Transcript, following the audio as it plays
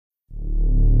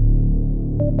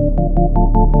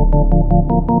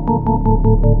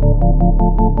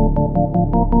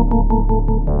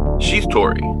She's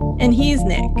Tori. And he's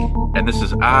Nick. And this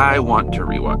is I Want to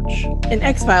Rewatch, an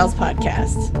X-Files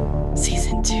podcast.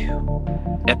 Season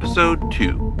 2. Episode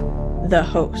 2. The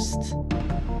Host.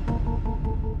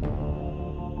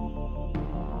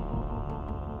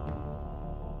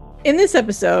 In this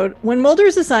episode, when Mulder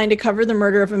is assigned to cover the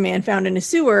murder of a man found in a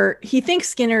sewer, he thinks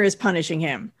Skinner is punishing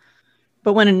him.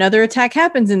 But when another attack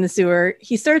happens in the sewer,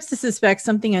 he starts to suspect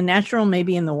something unnatural may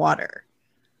be in the water.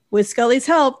 With Scully's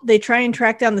help, they try and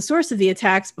track down the source of the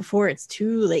attacks before it's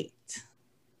too late.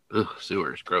 Ugh,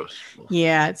 sewers, gross.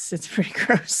 Yeah, it's pretty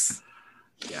gross.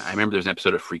 Yeah, I remember there's an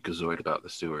episode of Freakazoid about the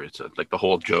sewer. It's like the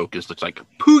whole joke is it's like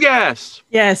poo gas.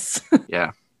 Yes.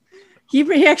 Yeah.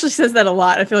 He actually says that a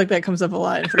lot. I feel like that comes up a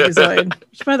lot in Freakazoid.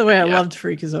 Which, by the way, I loved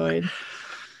Freakazoid.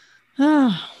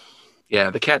 Oh. Yeah,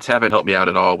 the cats haven't helped me out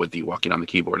at all with the walking on the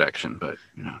keyboard action, but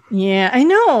you know. Yeah, I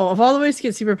know. Of all the ways to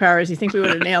get superpowers, you think we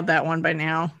would have nailed that one by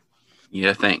now.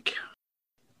 Yeah, think.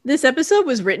 This episode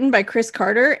was written by Chris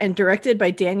Carter and directed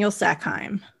by Daniel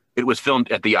Sackheim. It was filmed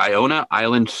at the Iona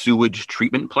Island Sewage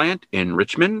Treatment Plant in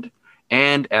Richmond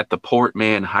and at the Port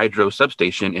Mann Hydro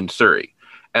Substation in Surrey,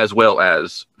 as well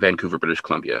as Vancouver, British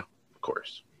Columbia, of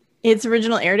course. Its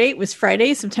original air date was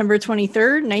Friday, September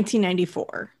 23rd,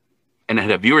 1994. And it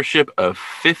had a viewership of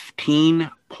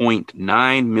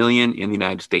 15.9 million in the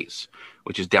United States,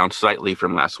 which is down slightly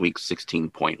from last week's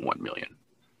 16.1 million.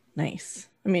 Nice.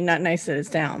 I mean, not nice that it's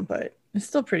down, but it's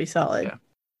still pretty solid. Yeah.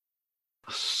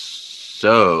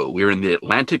 So we're in the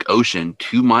Atlantic Ocean,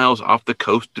 2 miles off the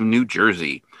coast of New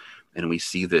Jersey. And we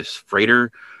see this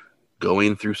freighter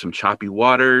going through some choppy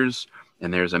waters.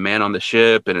 And there's a man on the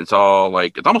ship. And it's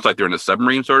almost like they're in a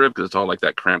submarine, sort of, because it's all like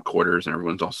that cramped quarters and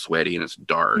everyone's all sweaty and it's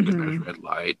dark and there's red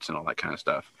lights and all that kind of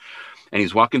stuff. And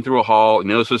he's walking through a hall and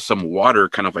notices some water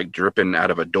kind of like dripping out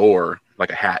of a door,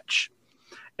 like a hatch.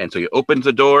 And so he opens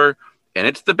the door and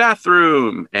it's the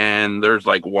bathroom. And there's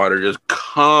like water just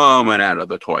coming out of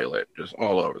the toilet, just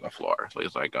all over the floor. So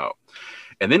he's like, oh.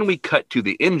 And then we cut to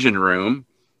the engine room.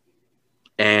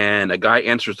 And a guy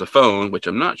answers the phone, which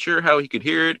I'm not sure how he could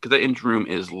hear it because the engine room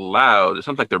is loud. It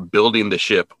sounds like they're building the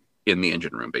ship in the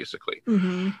engine room, basically.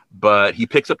 Mm-hmm. But he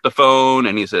picks up the phone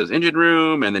and he says, engine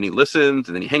room. And then he listens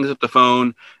and then he hangs up the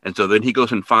phone. And so then he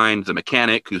goes and finds a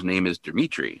mechanic whose name is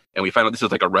Dmitri. And we find out this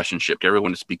is like a Russian ship.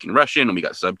 Everyone is speaking Russian and we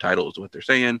got subtitles of what they're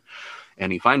saying.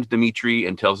 And he finds Dmitri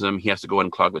and tells him he has to go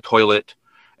and clog the toilet.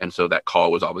 And so that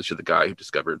call was obviously the guy who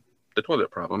discovered the toilet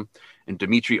problem. And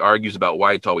Dmitri argues about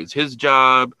why it's always his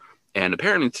job. And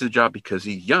apparently it's his job because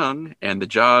he's young and the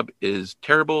job is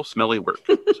terrible, smelly work.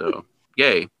 So,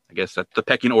 yay. I guess that's the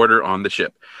pecking order on the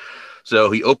ship. So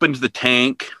he opens the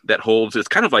tank that holds, it's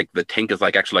kind of like the tank is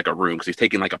like actually like a room because he's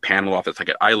taking like a panel off that's like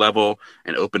at eye level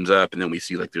and opens up. And then we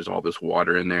see like there's all this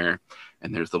water in there.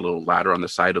 And there's the little ladder on the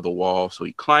side of the wall. So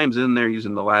he climbs in there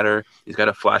using the ladder. He's got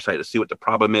a flashlight to see what the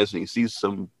problem is. And he sees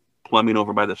some plumbing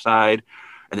over by the side.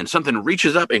 And then something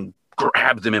reaches up and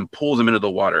grabs him and pulls him into the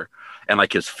water. And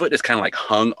like his foot is kind of like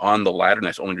hung on the ladder. And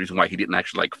that's the only reason why he didn't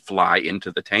actually like fly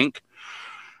into the tank.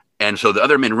 And so the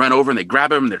other men run over and they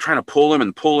grab him and they're trying to pull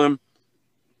him.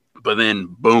 But then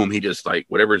boom, he just like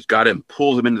whatever's got him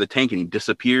pulls him into the tank and he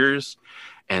disappears.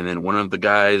 And then one of the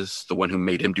guys, the one who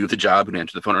made him do the job and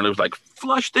answered the phone earlier, was like,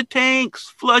 flush the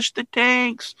tanks.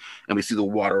 And we see the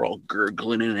water all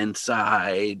gurgling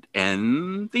inside.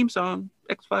 And theme song.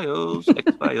 X-Files.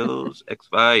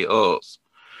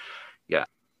 Yeah.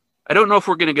 I don't know if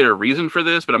we're going to get a reason for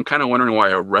this, but I'm kind of wondering why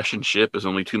a Russian ship is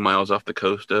only 2 miles off the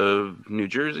coast of New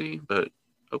Jersey, but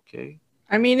okay.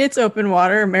 I mean, it's open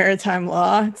water, maritime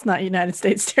law. It's not United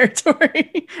States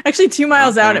territory. Actually, 2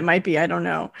 miles out, it might be. I don't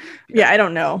know. Yeah, I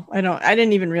don't know. I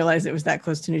didn't even realize it was that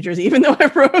close to New Jersey, even though I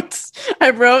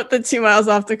wrote the 2 miles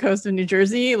off the coast of New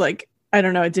Jersey. Like, I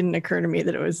don't know. It didn't occur to me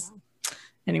that it was.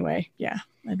 Anyway, yeah,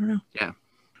 I don't know. Yeah.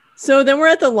 So then we're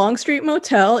at the Longstreet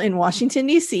Motel in Washington,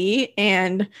 D.C.,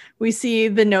 and we see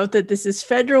the note that this is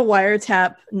federal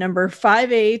wiretap number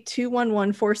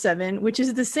 5A21147, which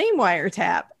is the same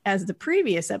wiretap as the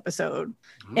previous episode.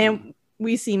 And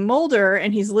we see Mulder,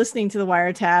 and he's listening to the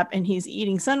wiretap, and he's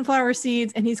eating sunflower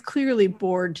seeds, and he's clearly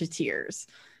bored to tears.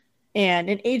 And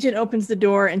an agent opens the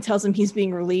door and tells him he's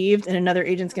being relieved, and another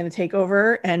agent's going to take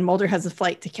over, and Mulder has a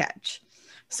flight to catch.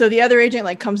 So the other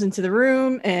agent comes into the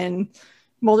room, and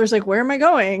Mulder's like, where am I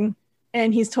going?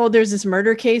 And he's told there's this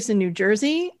murder case in New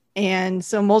Jersey. And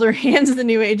so Mulder hands the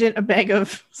new agent a bag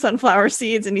of sunflower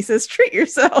seeds and he says, treat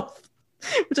yourself,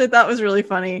 which I thought was really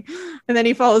funny. And then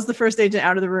he follows the first agent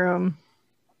out of the room.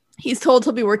 He's told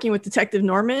he'll be working with Detective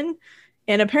Norman.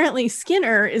 And apparently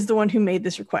Skinner is the one who made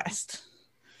this request.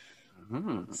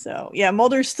 So, yeah,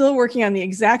 Mulder's still working on the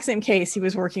exact same case he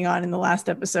was working on in the last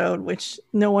episode, which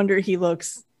no wonder he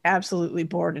looks absolutely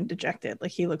bored and dejected.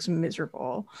 Like, he looks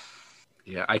miserable.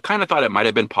 Yeah, I kind of thought it might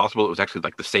have been possible it was actually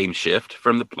like the same shift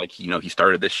from the, like, you know, he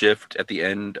started this shift at the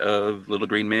end of Little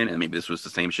Green Men, and maybe this was the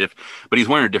same shift, but he's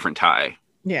wearing a different tie.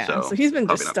 Yeah, so he's been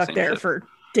just stuck there shift. for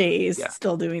days,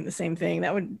 still doing the same thing.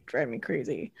 That would drive me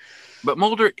crazy. But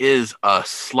Mulder is a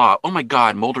slob. Oh my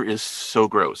God, Mulder is so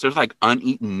gross. There's like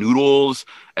uneaten noodles,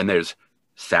 and there's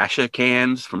Sasha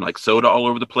cans from like soda all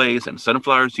over the place, and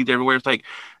sunflower seeds everywhere. It's like,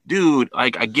 dude,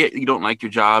 like, I get you don't like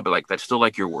your job, but like that's still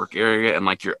like your work area, and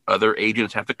like your other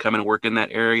agents have to come and work in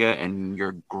that area, and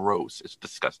you're gross. It's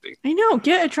disgusting. I know.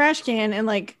 Get a trash can and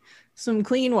like some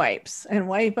clean wipes and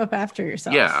wipe up after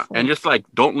yourself. Yeah, and just like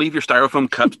don't leave your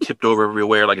styrofoam cups tipped over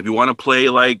everywhere. Like if you want to play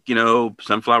like, you know,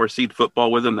 sunflower seed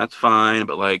football with them, that's fine,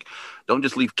 but like don't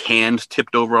just leave cans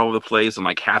tipped over all over the place and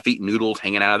like half-eaten noodles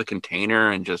hanging out of the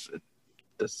container, and just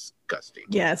disgusting.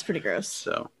 Yeah, it's pretty gross.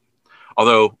 So,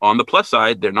 although on the plus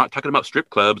side, they're not talking about strip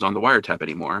clubs on the wiretap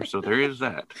anymore, so there is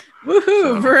that.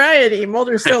 Woohoo! Variety.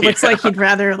 Mulder still looks like he'd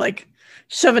rather like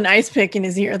shove an ice pick in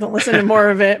his ear than listen to more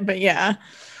of it, but yeah.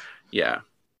 Yeah.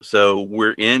 So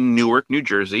we're in Newark, New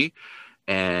Jersey,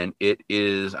 and it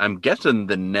is, I'm guessing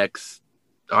I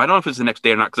don't know if it's the next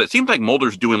day or not, because it seems like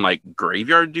Mulder's doing like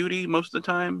graveyard duty most of the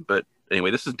time. But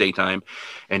anyway, this is daytime,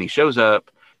 and he shows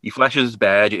up. He flashes his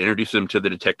badge and introduces him to the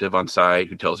detective on site,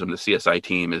 who tells him the CSI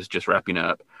team is just wrapping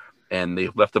up, and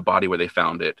they've left the body where they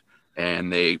found it,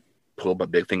 and they pull up a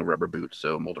big thing of rubber boots.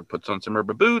 So Mulder puts on some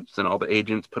rubber boots, and all the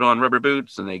agents put on rubber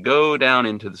boots, and they go down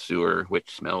into the sewer,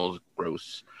 which smells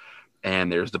gross.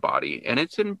 And there's the body, and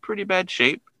it's in pretty bad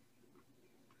shape.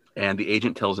 And the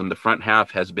agent tells him the front half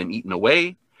has been eaten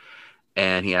away,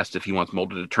 and he asks if he wants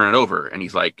Mulder to turn it over, and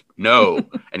he's like, no.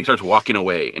 And he starts walking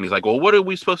away, and he's like, well, what are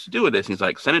we supposed to do with this? And he's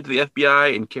like, send it to the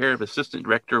FBI in care of Assistant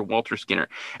Director Walter Skinner.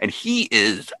 And he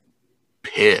is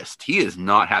pissed. He is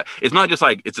not happy. It's not just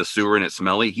like it's a sewer and it's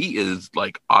smelly. He is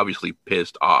like obviously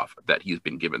pissed off that he's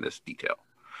been given this detail.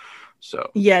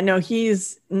 So yeah, no,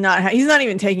 he's not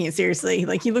even taking it seriously.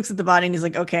 Like he looks at the body and he's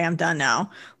like, okay, I'm done now.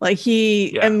 Like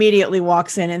he immediately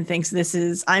walks in and thinks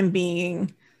I'm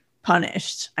being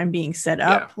punished. I'm being set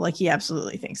up. Yeah. Like he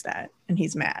absolutely thinks that, and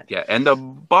he's mad. Yeah. And the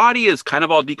body is kind of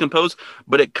all decomposed,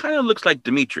 but it kind of looks like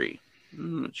Dimitri.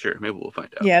 I'm not sure. Maybe we'll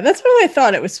find out. Yeah. That's what I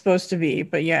thought it was supposed to be,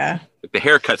 but yeah. Like the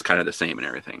haircut's kind of the same and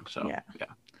everything. So yeah.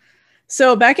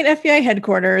 So back at FBI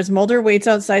headquarters, Mulder waits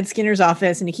outside Skinner's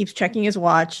office and he keeps checking his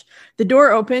watch. The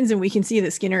door opens and we can see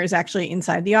that Skinner is actually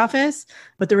inside the office,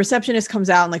 but the receptionist comes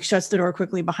out and like shuts the door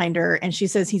quickly behind her, and she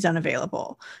says he's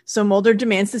unavailable. So Mulder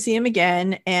demands to see him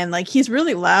again, and like he's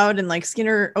really loud, and like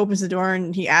Skinner opens the door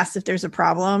and he asks if there's a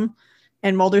problem,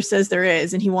 and Mulder says there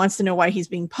is, and he wants to know why he's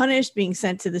being punished, being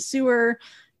sent to the sewer,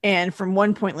 and from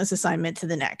one pointless assignment to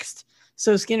the next.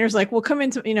 So Skinner's like, well, come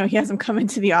into, he has him come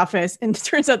into the office. And it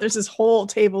turns out there's this whole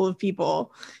table of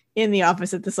people in the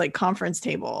office at this like conference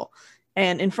table.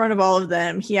 And in front of all of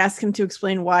them, he asks him to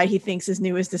explain why he thinks his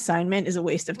newest assignment is a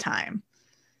waste of time.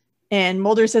 And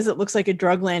Mulder says it looks like a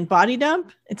drugland body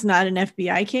dump. It's not an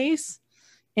FBI case.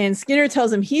 And Skinner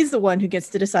tells him he's the one who gets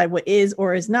to decide what is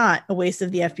or is not a waste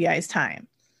of the FBI's time.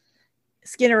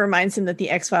 Skinner reminds him that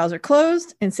the X-Files are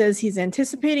closed and says he's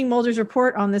anticipating Mulder's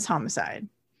report on this homicide.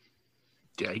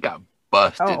 Yeah, he got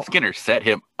busted. Oh. Skinner set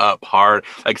him up hard.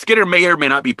 Like Skinner may or may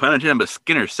not be punishing him, but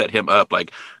Skinner set him up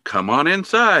like, come on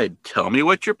inside. Tell me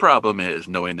what your problem is,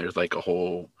 knowing there's like a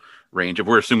whole range of,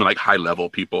 we're assuming like high level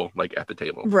people like at the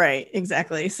table. Right,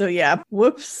 exactly. So yeah,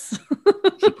 whoops.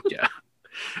 Yeah.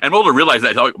 And Mulder realized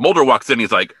that. Mulder walks in,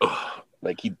 he's like, oh,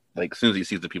 like he, like as soon as he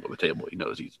sees the people at the table, he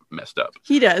knows he's messed up.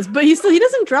 He does, but he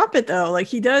doesn't drop it though. Like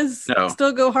he does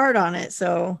still go hard on it.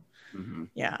 So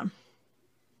yeah.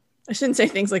 I shouldn't say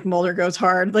things like Mulder goes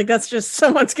hard. Like that's just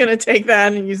someone's going to take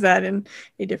that and use that in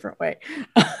a different way.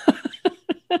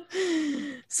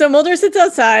 So Mulder sits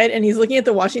outside and he's looking at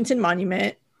the Washington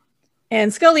Monument,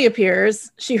 and Scully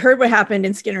appears. She heard what happened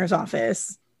in Skinner's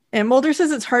office, and Mulder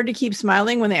says it's hard to keep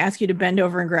smiling when they ask you to bend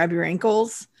over and grab your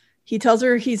ankles. He tells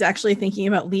her he's actually thinking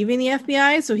about leaving the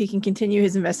FBI so he can continue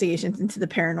his investigations into the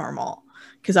paranormal,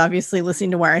 because obviously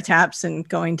listening to wiretaps and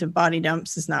going to body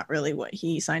dumps is not really what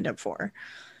he signed up for.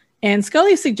 And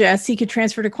Scully suggests he could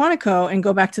transfer to Quantico and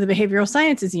go back to the behavioral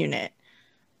sciences unit.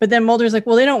 But then Mulder's like,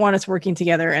 well, they don't want us working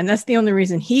together. And that's the only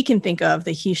reason he can think of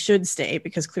that he should stay,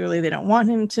 because clearly they don't want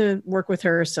him to work with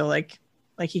her. So like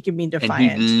he can be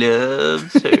defiant. And he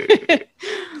loves her.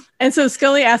 And so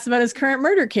Scully asks about his current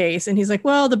murder case. And he's like,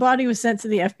 well, the body was sent to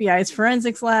the FBI's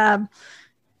forensics lab.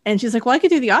 And she's like, well, I could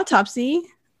do the autopsy.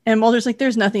 And Mulder's like,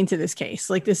 there's nothing to this case.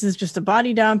 Like, this is just a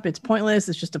body dump. It's pointless.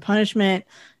 It's just a punishment.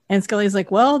 And Scully's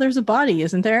like, well, there's a body,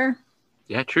 isn't there?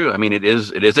 Yeah, true. I mean, it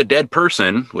is a dead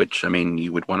person, which, I mean,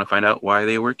 you would want to find out why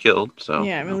they were killed. So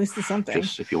yeah, I mean, at least it's something.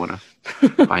 Just if you want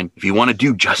to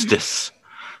do justice.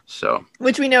 So,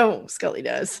 which we know Scully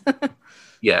does.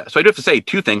 Yeah. So I do have to say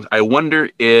two things. I wonder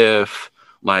if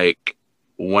like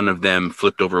one of them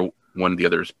flipped over one of the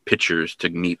other's pictures to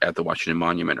meet at the Washington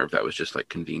Monument, or if that was just like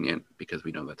convenient because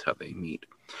we know that's how they meet.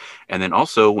 And then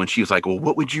also when she was like, well,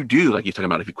 what would you do? Like, you're talking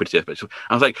about if you quit death.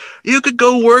 I was like, you could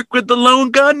go work with the lone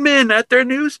gunman at their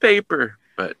newspaper.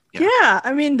 But yeah,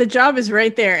 I mean, the job is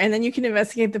right there. And then you can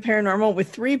investigate the paranormal with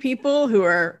 3 people who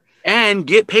are. And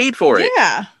get paid for it.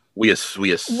 Yeah. We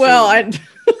assume. Well,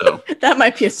 that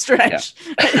might be a stretch.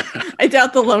 Yeah. I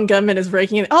doubt the lone gunman is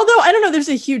breaking it. Although, I don't know, there's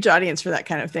a huge audience for that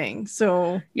kind of thing.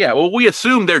 So yeah, well, we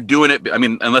assume they're doing it. I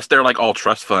mean, unless they're like all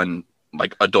trust fund,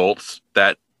 like adults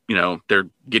that, you know, they're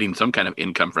getting some kind of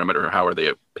income from it, or how are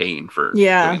they paying for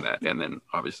doing that? And then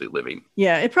obviously living.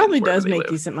 Yeah, it probably does make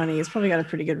decent money. It's probably got a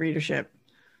pretty good readership.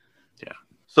 Yeah.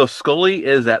 So Scully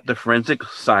is at the forensic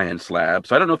science lab.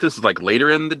 So I don't know if this is like later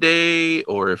in the day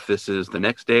or if this is the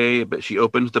next day, but she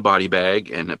opens the body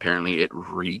bag and apparently it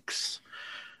reeks,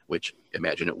 which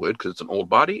imagine it would because it's an old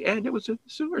body and it was in the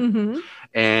sewer. Mm-hmm.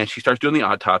 And she starts doing the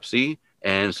autopsy.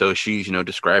 And so she's, you know,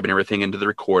 describing everything into the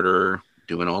recorder,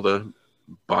 doing all the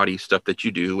body stuff that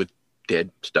you do with dead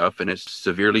stuff. And it's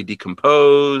severely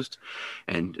decomposed.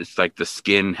 And it's like the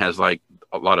skin has like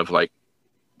a lot of like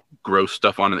gross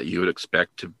stuff on it that you would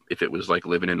expect to if it was like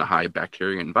living in a high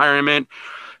bacteria environment.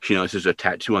 She notices a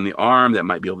tattoo on the arm that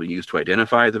might be able to be used to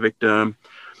identify the victim.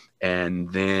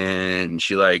 And then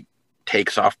she like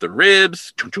takes off the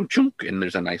ribs, chunk, chunk, chunk, and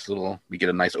there's a nice little, we get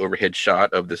a nice overhead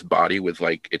shot of this body with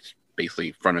like it's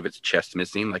basically front of its chest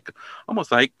missing, like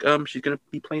almost like she's gonna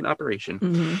be playing operation.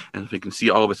 Mm-hmm. And we can see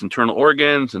all of its internal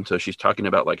organs. And so she's talking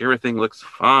about like everything looks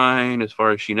fine as far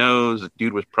as she knows. The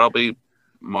dude was probably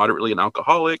moderately an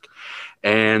alcoholic.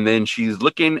 And then she's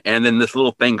looking, and then this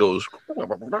little thing goes,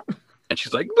 and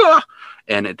she's like, ah!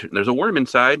 And there's a worm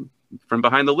inside from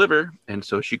behind the liver. And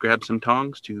so she grabs some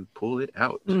tongs to pull it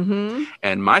out. Mm-hmm.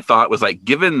 And my thought was like,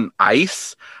 given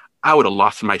ice, I would have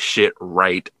lost my shit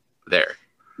right there.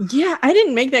 Yeah, I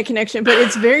didn't make that connection, but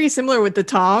it's very similar with the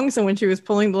tongs and when she was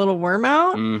pulling the little worm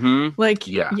out. Mm-hmm. Like,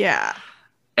 yeah.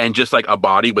 And just like a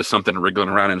body with something wriggling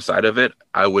around inside of it,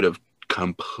 I would have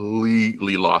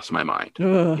completely lost my mind.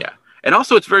 Ugh. Yeah. And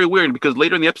also it's very weird because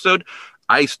later in the episode,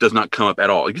 ice does not come up at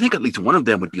all. You think at least one of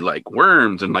them would be like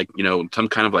worms and like, you know, some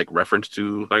kind of like reference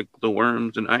to like the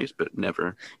worms and ice, but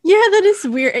never. Yeah, that is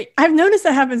weird. I've noticed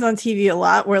that happens on TV a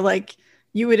lot where like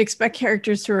you would expect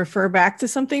characters to refer back to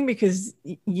something because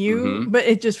but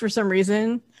it just for some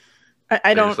reason,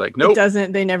 I don't, like, nope. It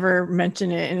doesn't, they never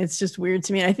mention it. And it's just weird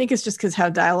to me. And I think it's just because how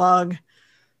dialogue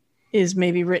is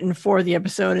maybe written for the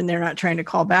episode and they're not trying to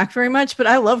call back very much, but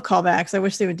I love callbacks. I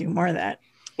wish they would do more of that.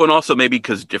 Well, and also maybe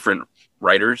because different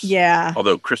writers. Yeah.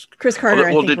 Although Chris Carter,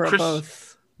 I think wrote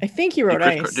both. I think he wrote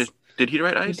Ice. Did he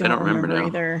write Ice? I don't remember now.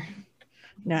 Either.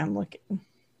 No, I'm looking.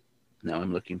 Now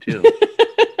I'm looking too.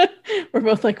 We're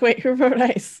both like, wait, who wrote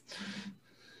Ice?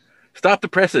 Stop the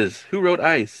presses. Who wrote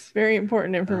Ice? Very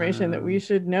important information that we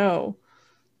should know.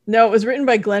 No, it was written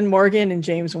by Glenn Morgan and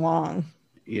James Wong.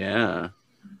 Yeah.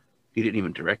 He didn't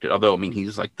even direct it. Although, I mean,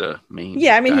 he's like the main.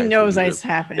 Yeah, I mean, he knows Ice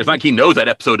happened. It's like he knows that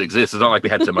episode exists. It's not like they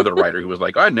had some other writer who was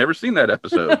like, I'd never seen that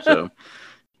episode. So,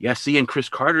 yeah, seeing Chris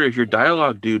Carter as your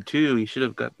dialogue dude, too. He should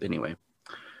have got. Anyway.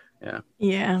 Yeah.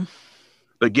 Yeah.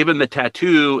 But given the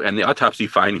tattoo and the autopsy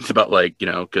findings about, like, you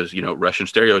know, because, you know, Russian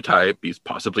stereotype, he's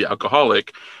possibly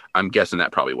alcoholic, I'm guessing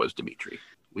that probably was Dimitri.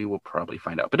 We will probably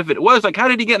find out. But if it was, like, how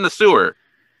did he get in the sewer?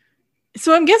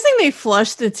 So I'm guessing they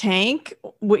flushed the tank.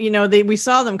 You know, we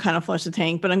saw them kind of flush the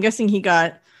tank, but I'm guessing he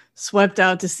got swept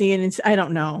out to sea. And I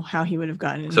don't know how he would have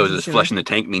gotten it. So does flushing the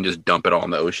tank mean just dump it all in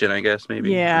the ocean, I guess,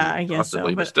 maybe? Yeah, I guess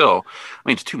possibly, so. But still, I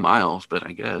mean, it's 2 miles, but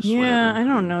I guess. Yeah, whatever. I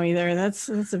don't know either. That's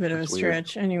a bit of a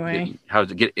stretch. Weird. Anyway. How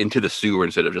does it get into the sewer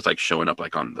instead of just like showing up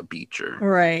like on the beach or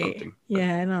something?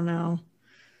 Yeah, I don't know.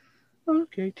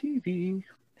 Okay, TV.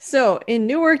 So in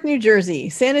Newark, New Jersey,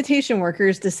 sanitation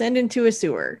workers descend into a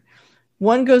sewer.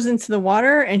 One goes into the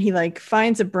water and he like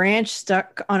finds a branch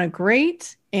stuck on a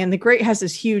grate and the grate has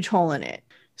this huge hole in it.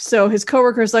 So his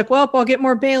coworker's like, well, I'll get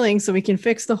more bailing so we can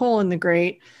fix the hole in the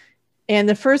grate. And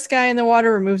the first guy in the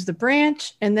water removes the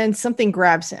branch and then something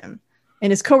grabs him.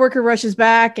 And his coworker rushes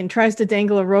back and tries to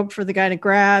dangle a rope for the guy to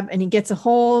grab and he gets a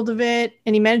hold of it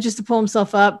and he manages to pull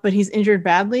himself up, but he's injured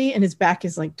badly and his back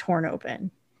is like torn open.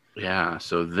 Yeah,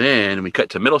 so then we cut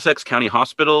to Middlesex County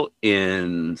Hospital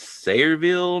in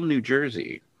Sayreville, New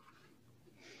Jersey.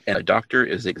 And a doctor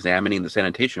is examining the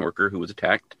sanitation worker who was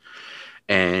attacked.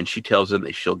 And she tells him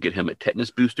that she'll get him a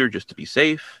tetanus booster just to be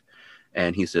safe.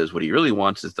 And he says what he really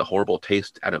wants is the horrible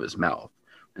taste out of his mouth.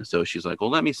 And so she's like, well,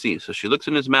 let me see. So she looks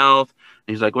in his mouth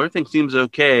and he's like, well, everything seems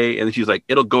okay. And then she's like,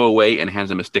 it'll go away, and hands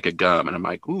him a stick of gum. And I'm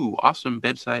like, ooh, awesome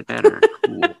bedside manner.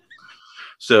 Cool.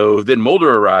 So then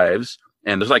Mulder arrives,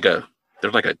 and there's like a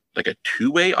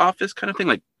two-way office kind of thing.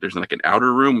 Like there's like an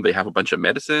outer room. They have a bunch of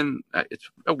medicine. It's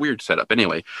a weird setup.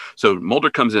 Anyway, so Mulder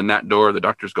comes in that door. The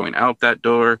doctor's going out that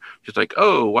door. She's like,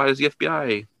 oh, why is the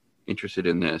FBI interested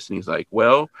in this? And he's like,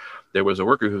 well, there was a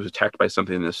worker who was attacked by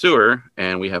something in the sewer,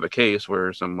 and we have a case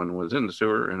where someone was in the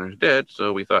sewer and is dead.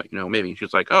 So we thought, maybe.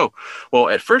 She's like, oh, well,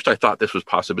 at first I thought this was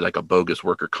possibly like a bogus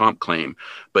worker comp claim,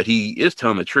 but he is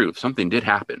telling the truth. Something did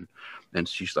happen. And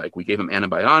she's like, we gave him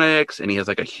antibiotics, and he has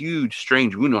like a huge,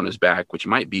 strange wound on his back, which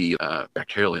might be a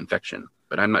bacterial infection,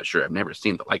 but I'm not sure. I've never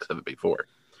seen the likes of it before.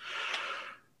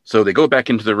 So they go back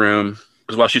into the room,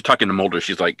 because while she's talking to Mulder,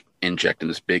 she's like injecting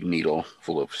this big needle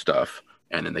full of stuff.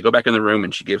 And then they go back in the room,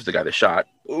 and she gives the guy the shot.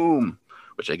 Boom.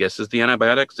 Which I guess is the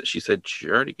antibiotics that she said she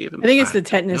already gave him. I think it's the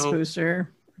tetanus booster.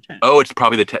 Oh, it's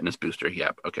probably the tetanus booster.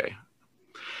 Yep. Okay.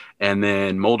 And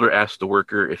then Mulder asks the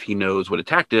worker if he knows what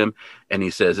attacked him. And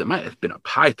he says it might have been a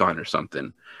python or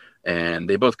something. And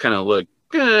they both kind of look,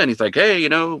 and he's like, hey,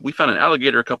 we found an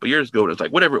alligator a couple years ago. And it's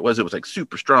like, whatever it was like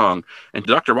super strong. And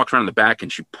the doctor walks around in the back,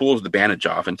 and she pulls the bandage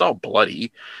off, and it's all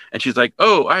bloody. And she's like,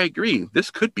 oh, I agree.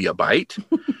 This could be a bite.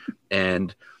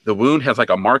 And the wound has like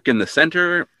a mark in the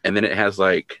center. And then it has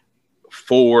like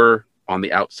 4 on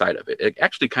the outside of it. It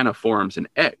actually kind of forms an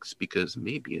X, because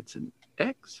maybe it's an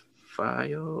X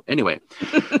file. Anyway,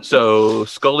 so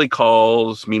Scully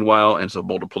calls meanwhile, and so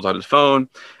Mulder pulls out his phone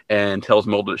and tells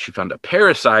Mulder that she found a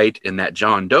parasite in that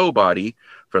John Doe body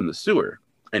from the sewer.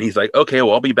 And he's like, okay,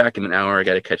 well, I'll be back in an hour. I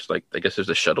got to catch, I guess there's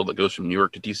a shuttle that goes from New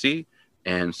York to DC.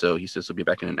 And so he says he'll be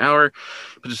back in an hour.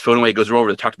 Puts his phone away, goes over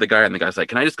to talk to the guy, and the guy's like,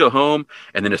 can I just go home?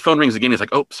 And then his phone rings again. He's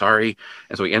like, oh, sorry.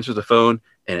 And so he answers the phone,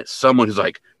 and it's someone who's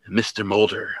like, Mr.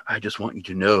 Mulder, I just want you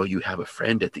to know you have a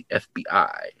friend at the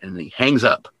FBI. And then he hangs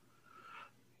up.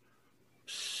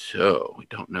 So we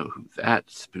don't know who that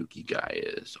spooky guy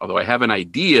is. Although I have an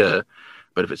idea,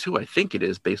 but if it's who I think it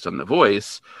is based on the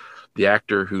voice, the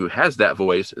actor who has that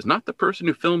voice is not the person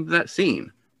who filmed that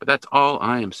scene. But that's all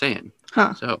I am saying.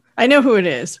 Huh. So I know who it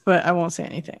is, but I won't say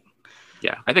anything.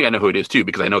 Yeah, I think I know who it is too,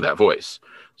 because I know that voice.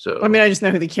 So I mean, I just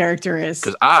know who the character is.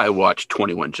 Because I watched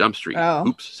 21 Jump Street. Oh.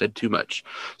 Oops, said too much.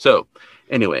 So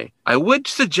anyway, I would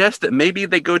suggest that maybe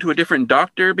they go to a different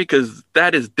doctor, because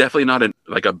that is definitely not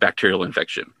a bacterial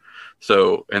infection.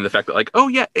 So, and the fact that oh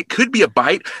yeah, it could be a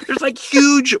bite. There's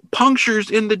huge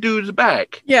punctures in the dude's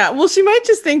back. Yeah, well, she might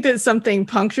just think that something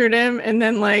punctured him and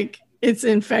then it's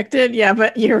infected. Yeah,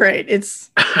 but you're right.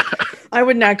 I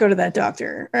would not go to that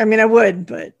doctor. I mean, I would,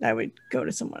 but I would go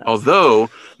to someone else.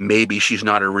 Although maybe she's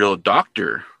not a real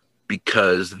doctor,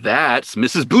 because that's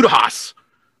Mrs. Budahas.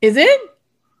 Is it?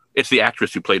 It's the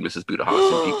actress who played Mrs.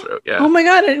 Budahas in Deep Throat. Yeah. Oh my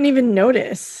God, I didn't even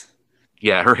notice.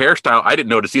 Yeah, her hairstyle, I didn't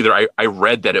notice either. I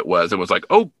read that it was, and was like,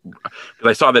 oh, because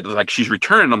I saw that she's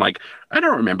returned. I'm like, I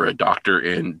don't remember a doctor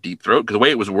in Deep Throat, because the way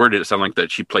it was worded, it sounded like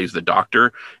that she plays the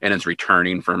doctor and is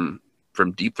returning from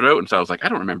Deep Throat. And so I was like, I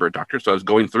don't remember a doctor. So I was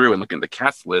going through and looking at the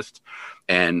cast list,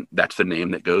 and that's the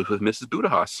name that goes with Mrs.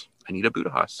 Budahas. Anita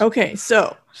Budahas. Okay,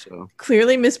 so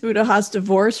clearly Miss Budahas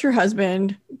divorced her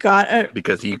husband,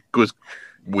 because he was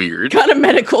weird. Got a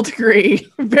medical degree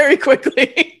very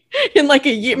quickly. In a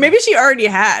year. Maybe she'd already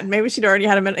had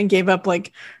and gave up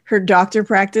her doctor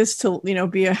practice to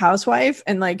be a housewife,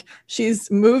 and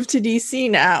she's moved to DC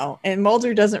now, and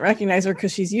Mulder doesn't recognize her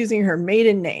because she's using her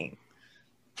maiden name.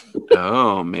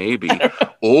 Oh, maybe.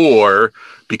 Or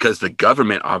because the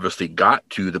government obviously got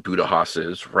to the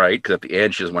Budahases, right? Because at the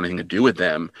end she doesn't want anything to do with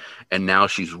them, and now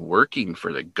she's working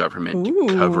for the government to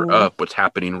cover up what's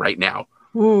happening right now.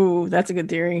 Ooh, that's a good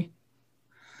theory.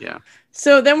 Yeah.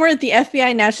 So then we're at the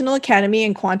FBI National Academy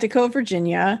in Quantico,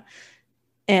 Virginia,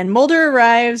 and Mulder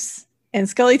arrives, and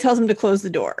Scully tells him to close the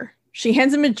door. She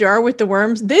hands him a jar with the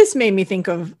worms. This made me think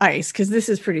of Ice, because this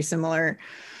is pretty similar.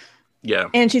 Yeah.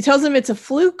 And she tells him it's a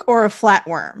fluke or a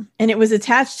flatworm, and it was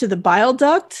attached to the bile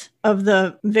duct of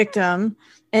the victim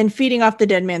and feeding off the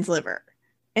dead man's liver.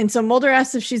 And so Mulder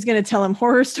asks if she's going to tell him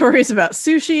horror stories about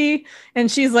sushi,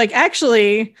 and she's like,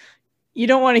 actually, you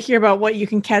don't want to hear about what you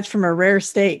can catch from a rare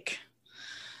steak.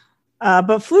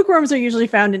 But fluke worms are usually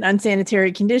found in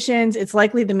unsanitary conditions. It's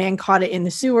likely the man caught it in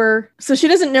the sewer. So she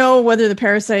doesn't know whether the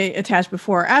parasite attached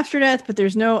before or after death, but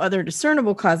there's no other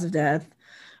discernible cause of death.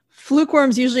 Fluke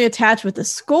worms usually attach with a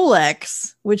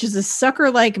scolex, which is a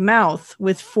sucker-like mouth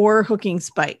with 4 hooking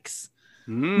spikes.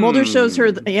 Mulder shows her,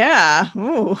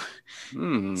 ooh.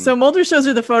 So Mulder shows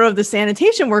her the photo of the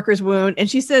sanitation worker's wound, and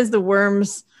she says the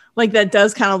worms, like that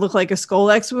does kind of look like a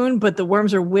Scolex wound, but the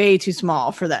worms are way too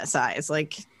small for that size.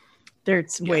 Like they're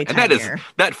way tinier. And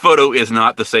that photo is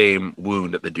not the same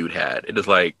wound that the dude had. It is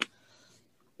like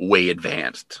way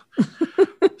advanced.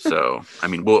 So, I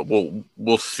mean,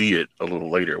 we'll see it a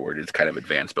little later where it is kind of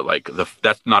advanced, but like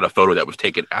that's not a photo that was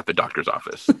taken at the doctor's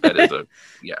office. That is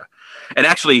and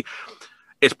actually,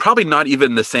 it's probably not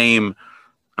even the same.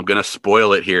 I'm going to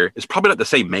spoil it here. It's probably not the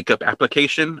same makeup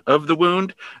application of the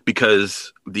wound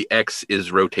because the X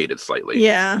is rotated slightly.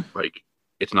 Yeah. Like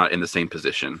it's not in the same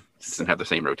position. It doesn't have the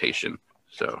same rotation.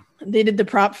 So they did the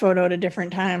prop photo at a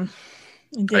different time.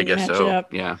 I guess so.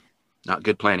 Yeah. Not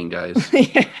good planning, guys.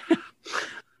 Yeah.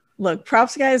 Look,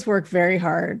 props guys work very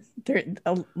hard. There's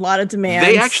a lot of demands.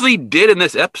 They actually did in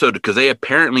this episode because they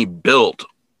apparently built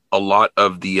a lot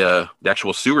of the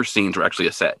actual sewer scenes were actually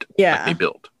a set. Yeah. Like they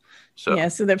built. So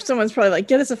someone's probably like,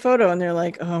 get us a photo. And they're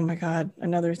like, oh my God,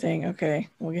 another thing. Okay,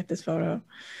 we'll get this photo.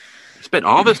 Spent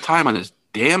all this time on this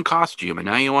damn costume and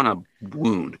now you want a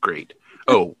wound. Great.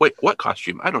 Oh, wait, what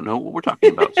costume? I don't know what we're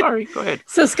talking about. Sorry, go ahead.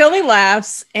 So Scully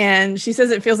laughs and she says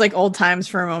it feels like old times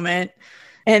for a moment.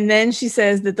 And then she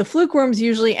says that the fluke worms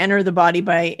usually enter the body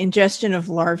by ingestion of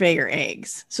larvae or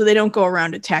eggs. So they don't go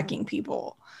around attacking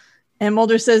people. And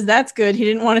Mulder says, that's good. He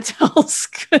didn't want to tell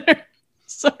Skinner.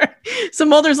 Sorry. So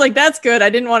Mulder's like, that's good. I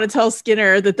didn't want to tell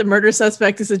Skinner that the murder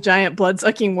suspect is a giant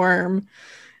blood-sucking worm.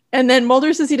 And then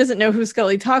Mulder says he doesn't know who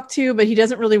Scully talked to, but he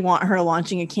doesn't really want her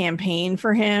launching a campaign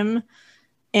for him.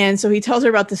 And so he tells her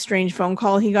about the strange phone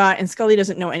call he got, and Scully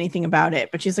doesn't know anything about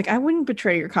it. But she's like, I wouldn't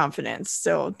betray your confidence.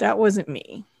 So that wasn't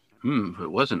me. If it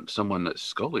wasn't someone that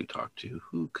Scully talked to,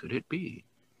 who could it be?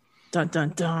 Dun,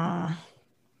 dun, dun.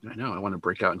 I know. I want to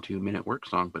break out into a minute work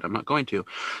song, but I'm not going to.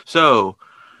 So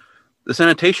the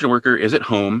sanitation worker is at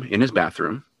home in his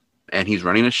bathroom. And he's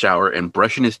running a shower and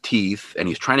brushing his teeth, and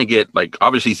he's trying to get like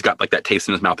obviously he's got like that taste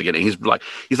in his mouth again. And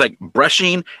he's like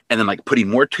brushing and then like putting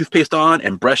more toothpaste on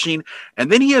and brushing, and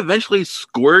then he eventually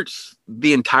squirts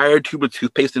the entire tube of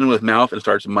toothpaste into his mouth and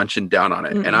starts munching down on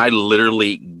it. And I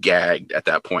literally gagged at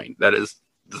that point. That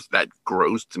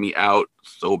grossed me out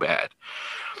so bad.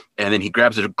 And then he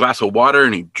grabs a glass of water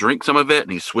and he drinks some of it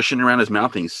and he's swishing around his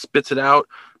mouth and he spits it out.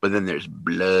 But then there's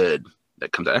blood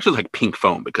that comes out. Actually, like pink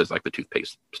foam because like the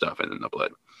toothpaste stuff and then the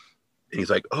blood. And he's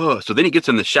like, oh. So then he gets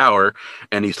in the shower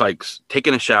and he's like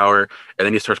taking a shower and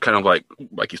then he starts kind of like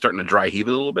he's starting to dry heave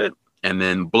a little bit. And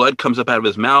then blood comes up out of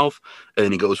his mouth and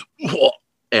then he goes, whoa,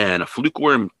 and a fluke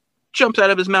worm jumps out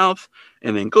of his mouth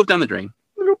and then goes down the drain.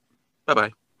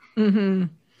 Bye-bye. Mm-hmm.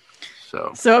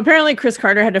 So apparently Chris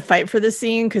Carter had to fight for this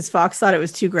scene because Fox thought it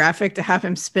was too graphic to have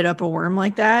him spit up a worm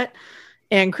like that.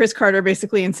 And Chris Carter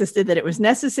basically insisted that it was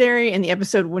necessary and the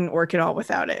episode wouldn't work at all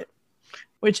without it,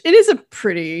 which it is a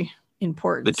pretty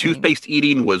important The scene. toothpaste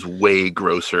eating was way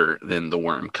grosser than the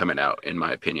worm coming out, in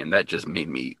my opinion. That just made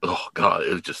me, oh, God,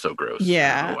 it was just so gross.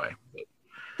 Yeah. I don't know why.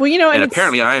 Well, you know, and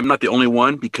apparently I am not the only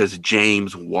one because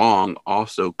James Wong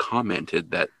also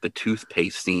commented that the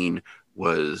toothpaste scene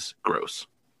was gross.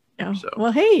 Oh, so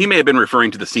well, hey, he may have been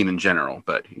referring to the scene in general,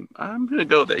 but I'm going to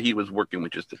go that he was working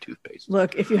with just the toothpaste.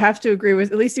 Look, if you have to agree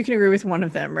with, at least you can agree with one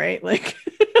of them, right? Like,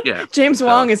 yeah, James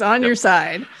Wong is on your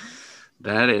side.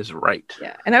 That is right.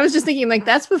 Yeah. And I was just thinking, like,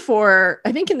 that's before,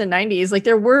 I think in the 90s, like,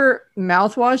 there were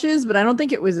mouthwashes, but I don't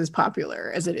think it was as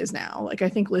popular as it is now. Like, I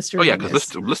think Listerine. Oh, yeah,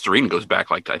 because Listerine goes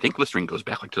back, like, I think Listerine goes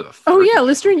back, like, to the. Oh, yeah.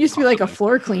 Listerine used to be like a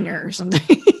floor cleaner or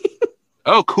something.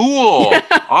 Oh, cool.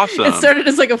 Yeah. Awesome. It started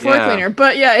as like a floor cleaner.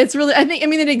 But yeah, it's really, I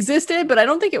mean, it existed, but I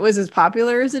don't think it was as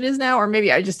popular as it is now. Or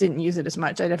maybe I just didn't use it as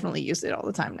much. I definitely use it all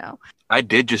the time now. I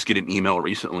did just get an email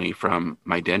recently from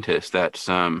my dentist that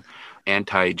some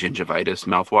anti-gingivitis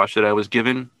mouthwash that I was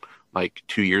given like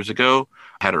 2 years ago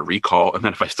had a recall. And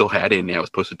then if I still had any, I was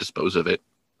supposed to dispose of it.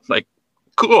 Like,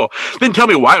 cool. Didn't tell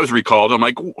me why it was recalled. I'm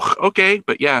like, okay,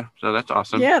 but yeah, so that's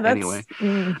awesome. Yeah, that's,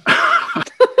 anyway.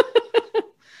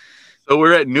 So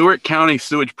we're at Newark County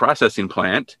Sewage Processing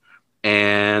Plant,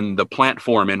 and the plant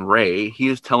foreman, Ray, he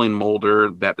is telling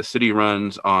Mulder that the city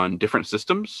runs on different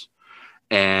systems,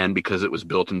 and because it was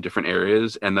built in different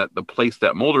areas, and that the place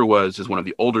that Mulder was is one of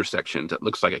the older sections that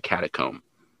looks like a catacomb,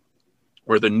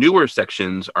 where the newer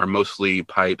sections are mostly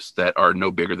pipes that are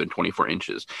no bigger than 24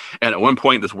 inches. And at one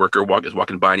point, this worker is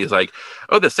walking by, and he's like,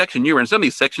 oh, the section you were in, some of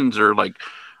these sections are like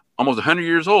almost 100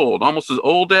 years old, almost as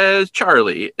old as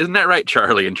Charlie. Isn't that right,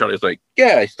 Charlie? And Charlie's like,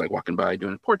 yeah. He's like walking by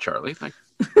doing it. Poor Charlie. Like,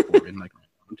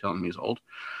 I'm telling him he's old.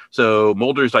 So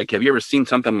Mulder's like, have you ever seen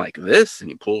something like this?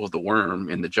 And he pulls the worm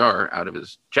in the jar out of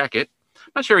his jacket.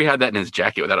 Not sure he had that in his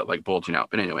jacket without it like bulging out.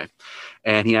 But anyway,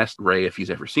 and he asked Ray if he's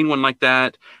ever seen one like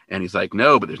that. And he's like,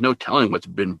 no, but there's no telling what's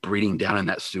been breeding down in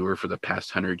that sewer for the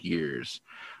past 100 years.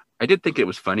 I did think it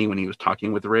was funny when he was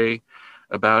talking with Ray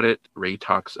about it. Ray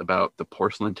talks about the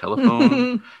porcelain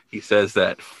telephone. He says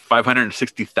that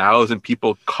 560,000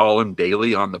 people call him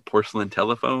daily on the porcelain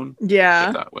telephone.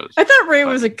 Yeah. I thought Ray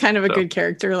was a kind of a good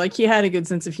character. Like, he had a good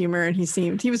sense of humor, and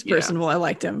he was personable. I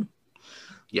liked him.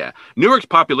 Yeah. Newark's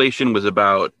population was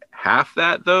about half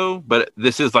that, though, but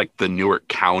this is like the Newark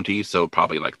County, so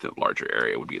probably like the larger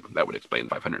area would explain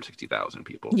 560,000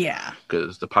 people. Yeah.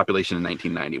 Because the population in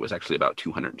 1990 was actually about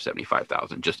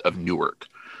 275,000 just of Newark,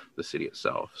 the city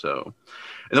itself. So,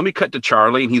 and then we cut to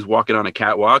Charlie, and he's walking on a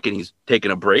catwalk, and he's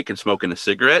taking a break and smoking a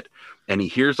cigarette, and he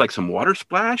hears like some water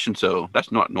splash, and so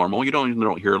that's not normal. You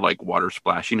don't hear like water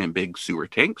splashing in big sewer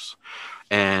tanks.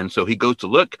 And so he goes to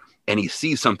look, and he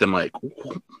sees something like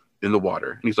in the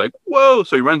water, and he's like, whoa.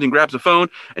 So he runs and grabs the phone,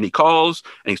 and he calls,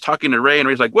 and he's talking to Ray, and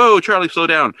Ray's like, whoa, Charlie, slow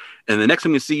down. And the next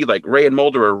thing you see, like, Ray and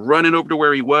Mulder are running over to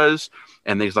where he was,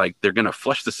 and he's like, they're gonna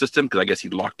flush the system, because I guess he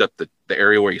locked up the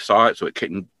area where he saw it so it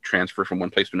couldn't transfer from one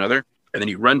place to another. And then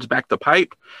he runs back the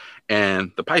pipe,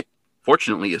 and the pipe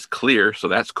fortunately is clear, so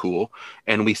that's cool.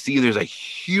 And we see there's a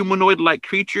humanoid-like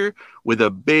creature with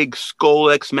a big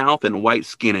skull-X mouth and white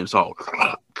skin, and it's all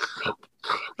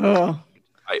oh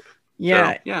pipe.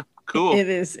 Yeah. So, yeah, cool. It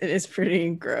is pretty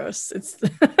gross. It's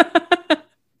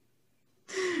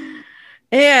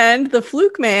and the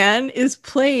Fluke Man is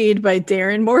played by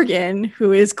Darren Morgan,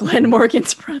 who is Glenn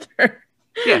Morgan's brother.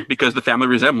 Yeah, because the family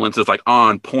resemblance is like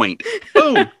on point.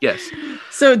 Oh, yes.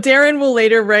 So Darren will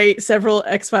later write several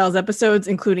X-Files episodes,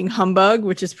 including Humbug,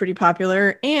 which is pretty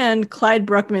popular, and Clyde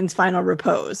Bruckman's Final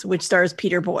Repose, which stars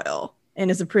Peter Boyle and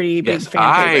is a pretty big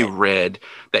fan favorite. I read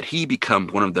that he became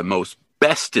one of the most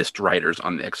bestest writers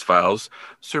on the X-Files,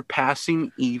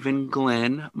 surpassing even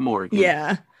Glenn Morgan.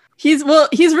 Yeah. He's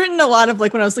written a lot of,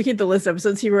 like, when I was looking at the list of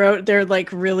episodes he wrote, they're like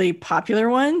really popular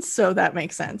ones, so that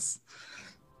makes sense.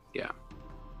 Yeah.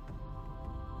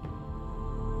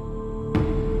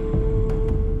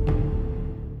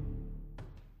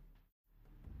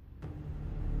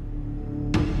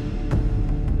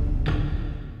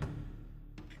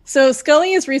 So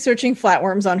Scully is researching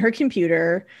flatworms on her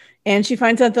computer, and she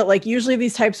finds out that, like, usually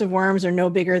these types of worms are no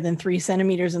bigger than 3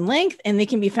 centimeters in length, and they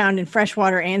can be found in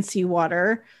freshwater and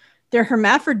seawater. They're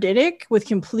hermaphroditic with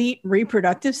complete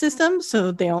reproductive systems,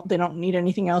 so they don't need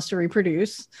anything else to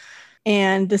reproduce.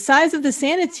 And the size of the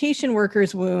sanitation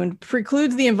worker's wound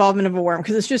precludes the involvement of a worm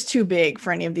because it's just too big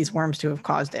for any of these worms to have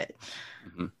caused it.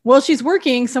 Mm-hmm. While she's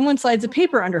working, someone slides a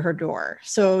paper under her door.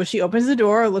 So she opens the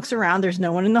door, looks around, there's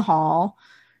no one in the hall.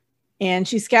 And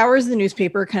she scours the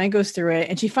newspaper, kind of goes through it,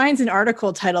 and she finds an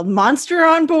article titled Monster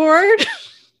on Board.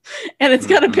 And it's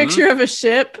got a picture of a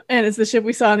ship, and it's the ship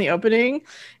we saw in the opening.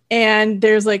 And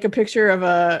there's like a picture of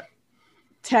a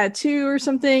tattoo or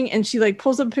something, and she like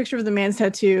pulls up a picture of the man's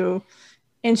tattoo,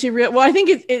 and I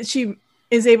think she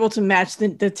is able to match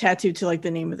the tattoo to like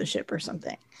the name of the ship or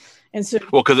something. And so,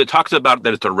 well, because it talks about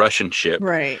that it's a Russian ship,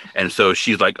 right? And so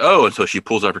she's like, oh, and so she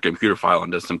pulls up her computer file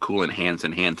and does some cool enhance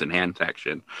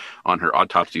action on her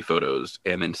autopsy photos,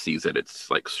 and then sees that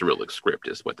it's like Cyrillic script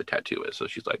is what the tattoo is. So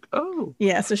she's like, oh,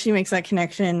 yeah. So she makes that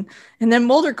connection, and then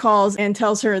Mulder calls and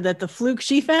tells her that the fluke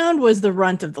she found was the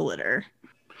runt of the litter.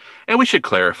 And we should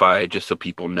clarify, just so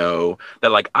people know,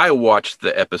 that like I watched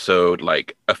the episode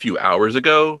like a few hours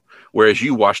ago, whereas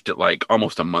you watched it like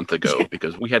almost a month ago,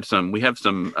 because we have some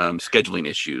scheduling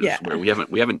issues where we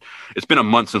haven't. It's been a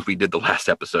month since we did the last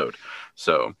episode,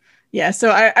 so yeah.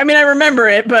 So I mean I remember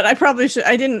it, but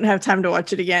I didn't have time to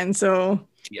watch it again. So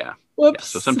yeah.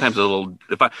 Whoops. Yeah, so sometimes a little,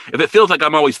 if it feels like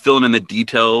I'm always filling in the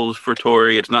details for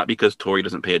Tori, it's not because Tori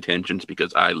doesn't pay attention. It's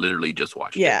because I literally just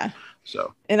watched it. Yeah.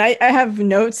 So, and I have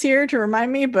notes here to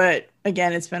remind me, but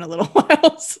again, it's been a little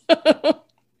while. So.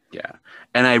 Yeah.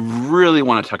 And I really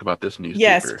want to talk about this newspaper.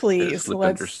 Yes, please.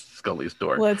 Under Scully's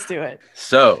door. Let's do it.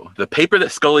 So the paper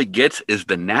that Scully gets is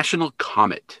the National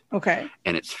Comet. Okay.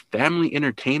 And it's family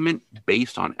entertainment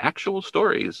based on actual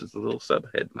stories is the little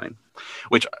subheadline,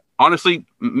 which honestly,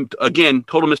 again,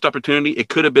 total missed opportunity. It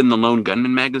could have been the Lone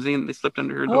Gunman magazine they slipped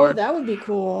under her door. Oh, that would be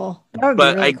cool.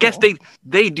 But I guess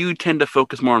they do tend to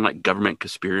focus more on like government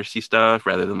conspiracy stuff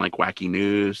rather than like wacky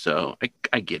news. So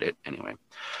I get it anyway.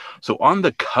 So on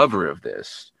the cover of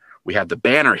this, we have the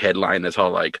banner headline that's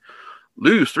all like,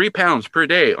 lose 3 pounds per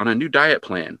day on a new diet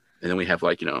plan. And then we have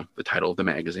like, the title of the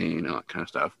magazine and all that kind of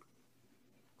stuff.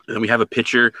 And then we have a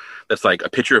picture that's like a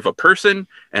picture of a person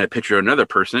and a picture of another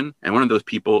person. And one of those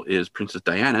people is Princess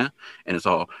Diana. And it's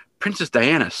all Princess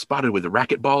Diana spotted with a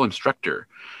racquetball instructor.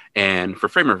 And for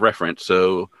frame of reference,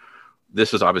 so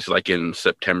this is obviously like in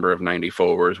September of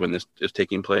 94 is when this is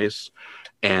taking place.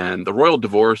 And the royal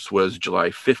divorce was July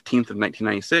 15th of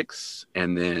 1996.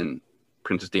 And then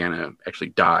Princess Diana actually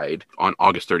died on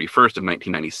August 31st of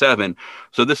 1997.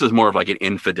 So this is more of like an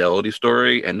infidelity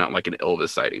story and not like an Elvis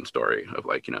sighting story of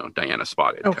like, you know, Diana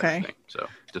spotted. Okay. Kind of thing. So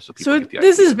just so people So get the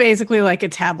this idea. is basically like a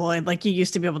tabloid, like you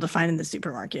used to be able to find in the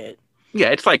supermarket. Yeah,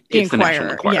 it's like The it's the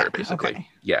National Enquirer. Enquirer, Yeah, basically. okay.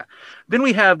 Yeah. Then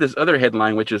we have this other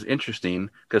headline, which is interesting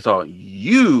because all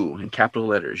you in capital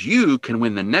letters, you can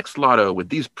win the next lotto with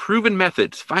these proven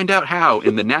methods. Find out how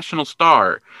in the National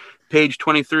Star, page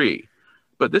 23.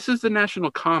 But this is the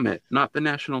National Comment, not the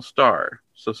National Star.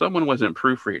 So someone wasn't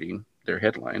proofreading their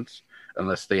headlines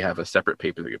unless they have a separate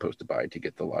paper that you're supposed to buy to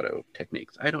get the lotto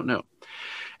techniques. I don't know.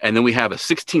 And then we have a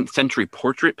 16th century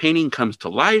portrait painting comes to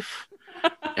life.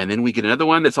 And then we get another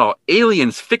one that's all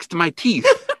aliens fixed my teeth.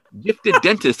 Gifted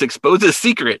dentist exposes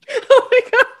secret. Oh my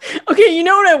god. Okay, you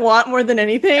know what I want more than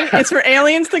anything? It's for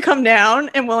aliens to come down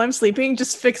and while I'm sleeping,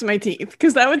 just fix my teeth.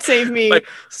 Because that would save me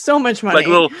so much money.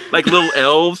 Like little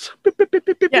elves.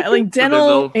 Yeah, like dental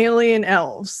little alien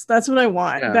elves. That's what I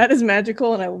want. Yeah. That is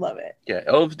magical and I love it. Yeah,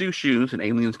 elves do shoes and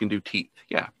aliens can do teeth.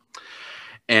 Yeah.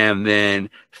 And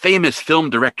then famous film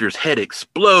director's head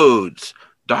explodes.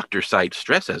 Doctor cites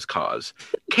stress as cause.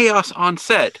 Chaos on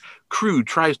set. Crew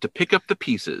tries to pick up the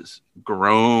pieces.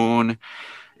 Groan.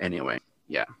 Anyway,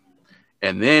 yeah.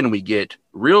 And then we get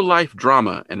real life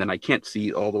drama. And then I can't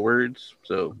see all the words.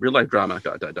 So real life drama. ...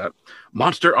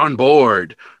 Monster on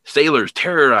board. Sailors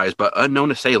terrorized by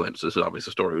unknown assailants. This is obviously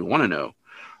a story we want to know.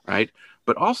 Right.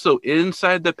 But also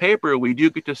inside the paper, we do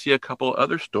get to see a couple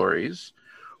other stories.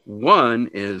 One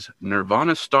is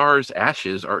Nirvana Star's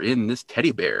ashes are in this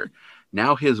teddy bear.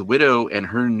 Now his widow and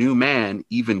her new man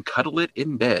even cuddle it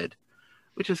in bed,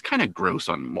 which is kind of gross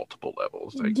on multiple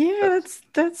levels. Like, yeah,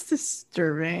 that's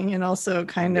disturbing and also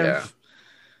kind of.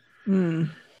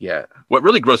 Yeah. What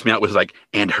really grossed me out was like,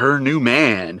 and her new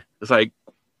man. It's like,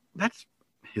 that's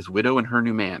his widow and her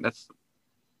new man. That's,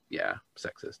 yeah,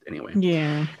 sexist. Anyway.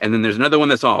 Yeah. And then there's another one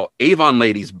that's all Avon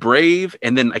ladies brave.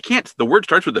 And then the word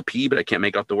starts with a P, but I can't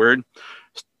make out the word.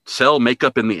 Sell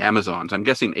makeup in the Amazons. I'm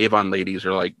guessing Avon ladies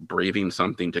are like braving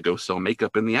something to go sell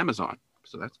makeup in the Amazon.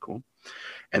 So that's cool.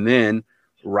 And then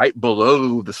right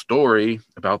below the story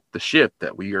about the ship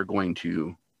that we are going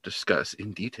to discuss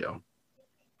in detail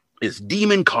is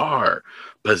Demon Car.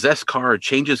 Possessed car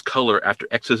changes color after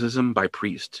exorcism by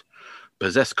priest.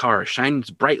 Possessed car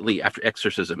shines brightly after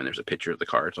exorcism. And there's a picture of the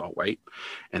car. It's all white.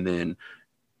 And then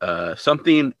a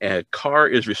car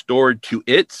is restored to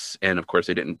its, and of course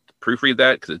they didn't proofread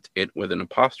that because it's it with an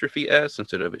apostrophe S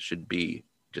instead of it should be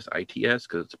just ITS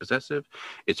because it's possessive.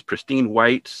 It's pristine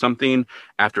white something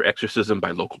after exorcism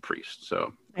by local priest.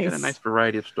 So got a nice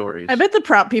variety of stories. I bet the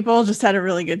prop people just had a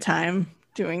really good time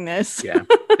doing this. Yeah,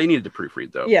 they needed to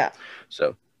proofread though. Yeah.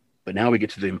 So, but now we get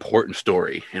to the important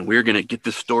story, and we're gonna get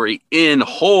this story in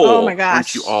whole. Oh my gosh!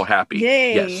 Aren't you all happy?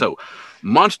 Yay! Yes. So.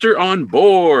 Monster on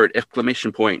board! !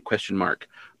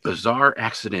 Bizarre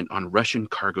accident on Russian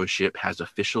cargo ship has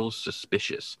officials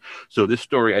suspicious. So this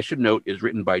story, I should note, is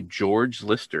written by George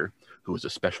Lister, who was a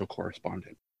special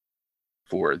correspondent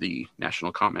for the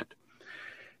National Comment.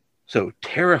 So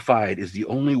terrified is the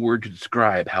only word to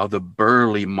describe how the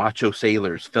burly macho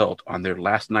sailors felt on their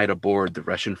last night aboard the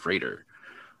Russian freighter.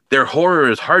 Their horror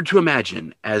is hard to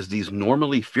imagine as these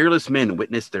normally fearless men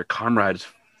witnessed their comrades'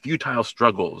 futile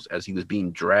struggles as he was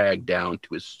being dragged down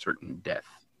to his certain death.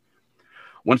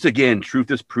 Once again, truth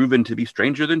is proven to be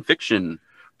stranger than fiction.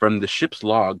 From the ship's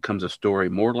log comes a story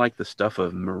more like the stuff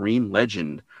of marine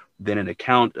legend than an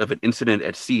account of an incident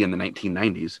at sea in the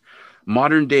 1990s.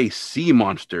 Modern-day sea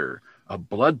monster, a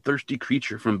bloodthirsty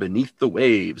creature from beneath the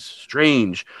waves.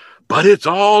 Strange, but it's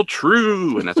all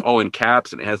true. And that's all in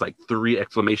caps, and it has like 3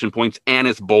 exclamation points, and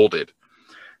it's bolded.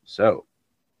 So,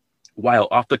 while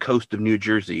off the coast of New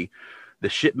Jersey, the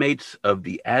shipmates of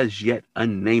the as yet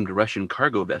unnamed Russian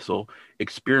cargo vessel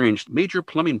experienced major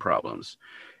plumbing problems.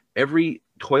 Every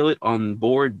toilet on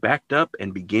board backed up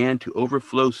and began to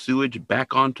overflow sewage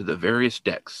back onto the various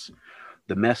decks.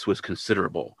 The mess was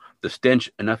considerable, the stench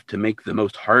enough to make the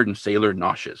most hardened sailor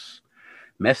nauseous.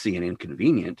 Messy and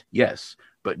inconvenient, yes,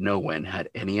 but no one had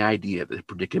any idea the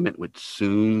predicament would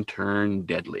soon turn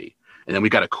deadly. And then we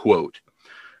got a quote.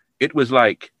 It was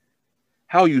like,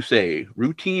 how you say,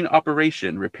 routine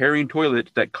operation repairing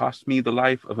toilets that cost me the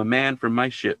life of a man from my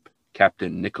ship.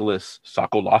 Captain Nicholas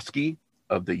Sokolowski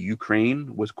of the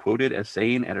Ukraine was quoted as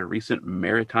saying at a recent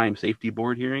Maritime Safety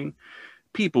Board hearing,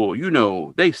 people, you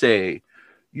know, they say,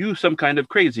 You some kind of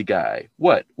crazy guy.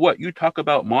 What? You talk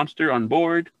about monster on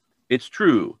board? It's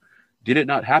true. Did it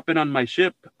not happen on my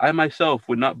ship? I myself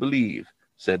would not believe,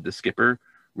 said the skipper,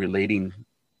 relating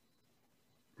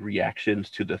reactions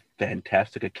to the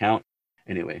fantastic account.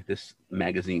 Anyway, this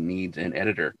magazine needs an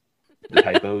editor. The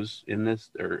typos in this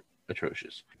are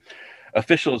atrocious.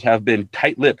 Officials have been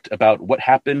tight-lipped about what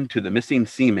happened to the missing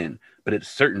seaman, but it's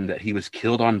certain that he was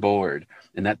killed on board,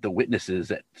 and that the witnesses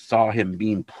that saw him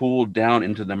being pulled down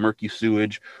into the murky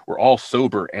sewage were all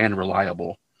sober and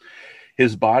reliable.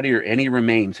 His body or any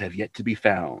remains have yet to be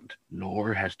found,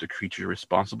 nor has the creature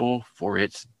responsible for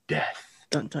its death.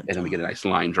 Dun, dun, and then we get a nice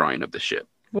line drawing of the ship.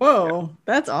 Whoa,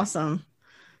 that's awesome.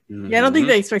 Mm-hmm. Yeah, I don't think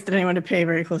they expected anyone to pay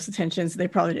very close attention, so they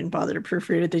probably didn't bother to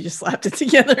proofread it. They just slapped it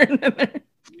together.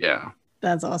 Yeah.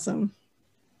 That's awesome.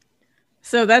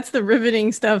 So that's the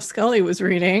riveting stuff Scully was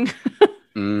reading.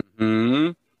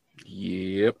 Mm-hmm.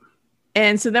 Yep.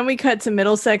 And so then we cut to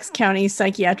Middlesex County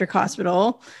Psychiatric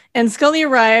Hospital, and Scully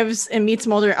arrives and meets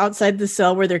Mulder outside the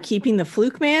cell where they're keeping the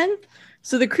Fluke Man.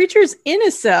 So the creature's in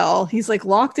a cell. He's like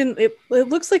locked in. It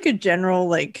looks like a general,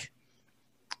 like,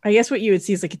 I guess what you would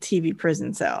see is like a TV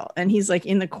prison cell, and he's like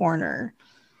in the corner.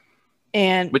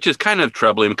 And which is kind of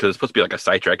troubling because it's supposed to be like a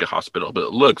psychiatric hospital, but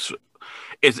it looks,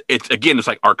 it's again, it's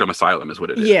like Arkham Asylum is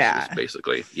what it is. Yeah.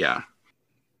 Basically. Yeah.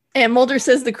 And Mulder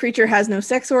says the creature has no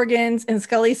sex organs, and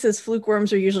Scully says fluke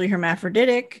worms are usually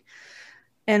hermaphroditic.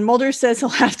 And Mulder says he'll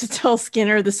have to tell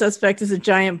Skinner the suspect is a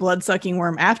giant blood-sucking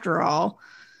worm after all.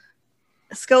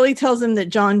 Scully tells him that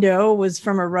John Doe was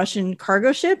from a Russian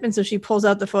cargo ship, and so she pulls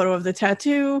out the photo of the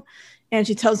tattoo, and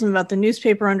she tells him about the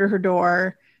newspaper under her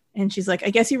door, and she's like,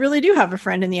 I guess you really do have a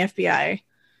friend in the FBI.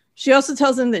 She also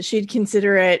tells him that she'd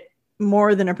consider it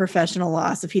more than a professional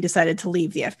loss if he decided to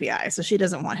leave the FBI, so she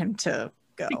doesn't want him to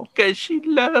go. Because she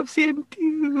loves him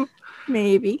too.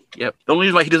 Maybe. Yep. The only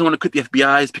reason why he doesn't want to quit the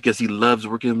FBI is because he loves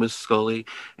working with Scully,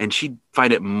 and she'd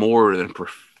find it more than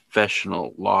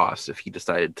professional loss if he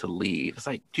decided to leave. It's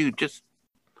like, dude, just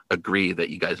agree that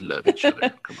you guys love each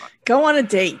other. Come on. Go on a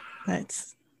date.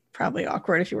 That's probably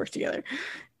awkward if you work together.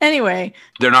 Anyway.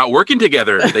 They're not working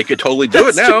together. They could totally do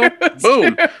it now.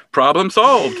 Boom. True. Problem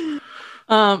solved.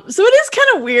 So it is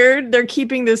kind of weird. They're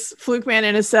keeping this Fluke Man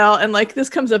in a cell, and like this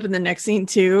comes up in the next scene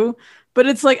too. But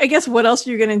it's like, I guess what else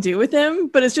are you going to do with him?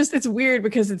 But it's weird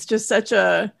because it's just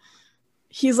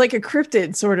he's like a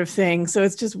cryptid sort of thing. So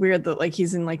it's just weird that like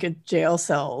he's in like a jail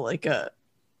cell, like a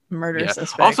murder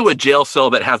suspect. Also a jail cell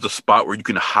that has a spot where you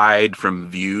can hide from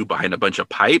view behind a bunch of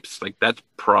pipes. Like that's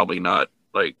probably not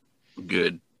like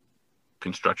good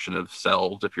construction of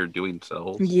cells if you're doing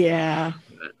cells. Yeah.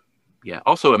 But, yeah.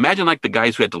 Also imagine like the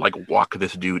guys who had to like walk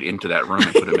this dude into that room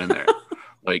and put him in there.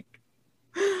 Like,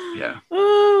 yeah.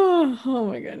 Oh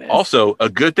my goodness. Also, a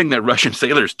good thing that Russian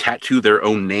sailors tattoo their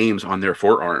own names on their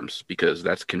forearms because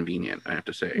that's convenient, I have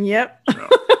to say. Yep. So,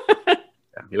 yeah,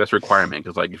 that's a requirement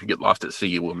because, like, if you get lost at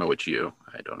sea, we'll know it's you.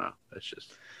 I don't know. That's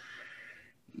just,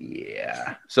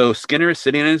 yeah. So Skinner is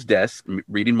sitting at his desk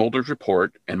reading Mulder's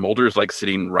report, and Mulder is like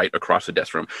sitting right across the desk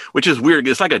from him, which is weird.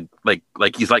 It's like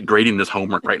like he's like grading his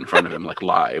homework right in front of him, like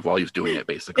live while he's doing it,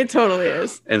 basically. It totally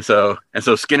is. And so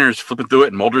Skinner's flipping through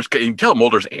it, and you can tell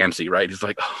Mulder's antsy, right? He's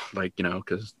like, oh, like, you know,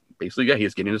 because basically, yeah,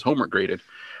 he's getting his homework graded.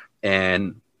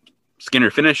 And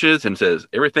Skinner finishes and says,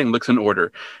 everything looks in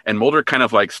order. And Mulder kind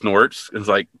of like snorts and is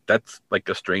like, that's like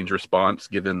a strange response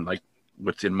given like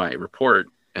what's in my report.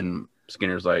 And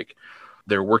Skinner's like,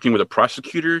 they're working with a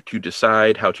prosecutor to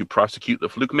decide how to prosecute the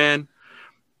Fluke Man,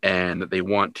 and that they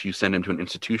want to send him to an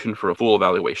institution for a full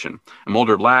evaluation. And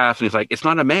Mulder laughs and he's like, it's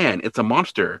not a man, it's a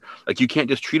monster. Like, you can't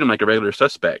just treat him like a regular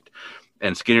suspect.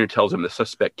 And Skinner tells him the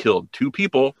suspect killed 2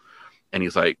 people. And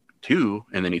he's like, 2?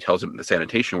 And then he tells him the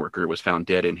sanitation worker was found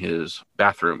dead in his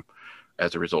bathroom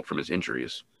as a result from his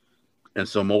injuries. And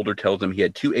so Mulder tells him he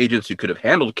had 2 agents who could have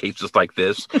handled cases like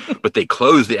this, but they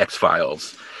closed the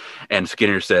X-Files. And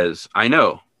Skinner says, I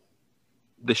know.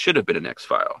 This should have been an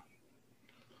X-File.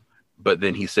 But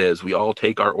then he says, we all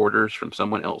take our orders from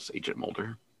someone else, Agent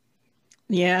Mulder.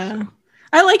 Yeah. So.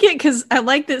 I like it because I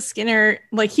like that Skinner,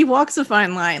 like, he walks a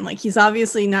fine line. Like, he's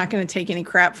obviously not going to take any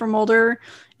crap from Mulder,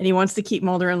 and he wants to keep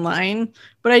Mulder in line.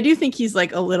 But I do think he's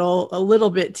like a little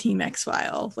bit Team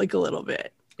X-File, like a little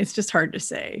bit. It's just hard to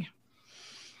say.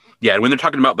 Yeah, and when they're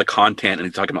talking about the content, and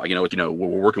he's talking about, we're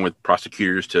working with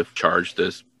prosecutors to charge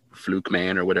this Fluke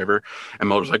Man or whatever. And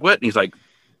Mulder's like, what? And he's like,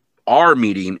 our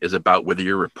meeting is about whether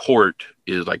your report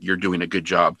is like you're doing a good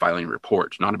job filing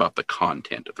reports, not about the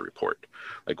content of the report.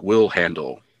 Like, we'll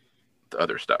handle the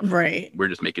other stuff. Right. We're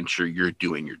just making sure you're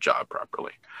doing your job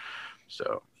properly.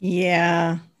 So,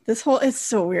 yeah, it's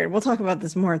so weird. We'll talk about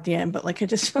this more at the end, but like, I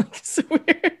just feel like it's so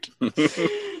weird.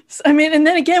 I mean, and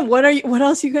then again, what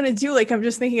else are you going to do? Like, I'm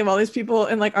just thinking of all these people,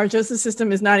 and like our justice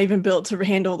system is not even built to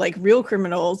handle like real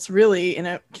criminals really in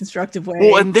a constructive way.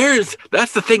 Well, and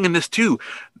that's the thing in this too.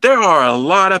 There are a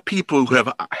lot of people who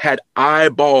have had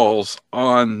eyeballs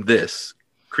on this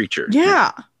creature.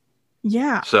 Yeah.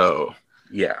 Yeah. So,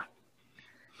 yeah.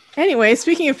 Anyway,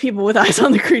 speaking of people with eyes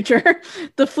on the creature,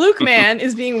 the Fluke Man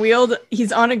is being wheeled.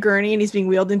 He's on a gurney and he's being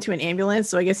wheeled into an ambulance.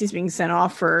 So I guess he's being sent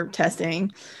off for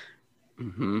testing.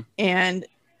 Mm-hmm. And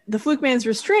the Fluke Man's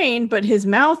restrained, but his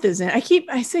mouth isn't.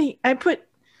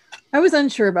 I was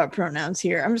unsure about pronouns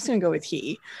here. I'm just going to go with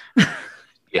he.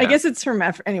 Yeah. I guess it's from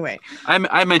anyway.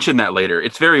 I mentioned that later.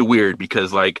 It's very weird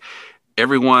because like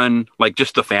everyone, like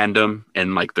just the fandom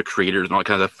and like the creators and all that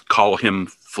kind of stuff call him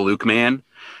Fluke Man.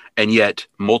 And yet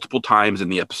multiple times in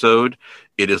the episode,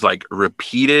 it is like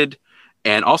repeated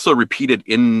and also repeated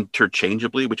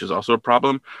interchangeably, which is also a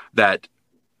problem, that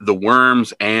the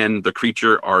worms and the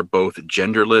creature are both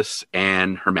genderless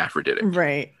and hermaphroditic.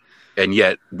 Right. And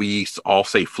yet we all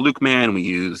say Fluke Man. We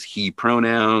use he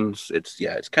pronouns. It's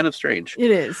kind of strange.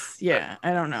 It is. Yeah.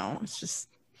 I don't know. It's just,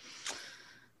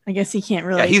 I guess he can't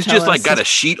really. Yeah, he's just like got a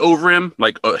sheet over him,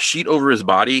 like a sheet over his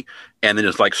body, and then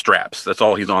it's like straps. That's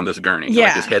all he's on this gurney. Yeah.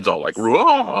 Like his head's all like,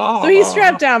 Whoa. So he's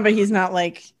strapped down, but he's not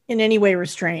like in any way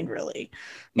restrained, really.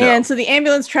 No. And so the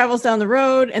ambulance travels down the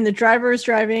road, and the driver is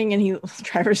driving, and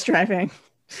driver's driving,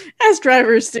 as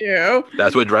drivers do.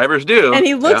 That's what drivers do. And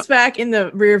he looks back in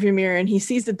the rearview mirror, and he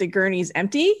sees that the gurney's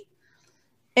empty.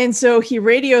 And so he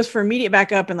radios for immediate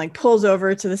backup and like pulls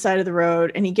over to the side of the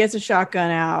road, and he gets a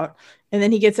shotgun out. And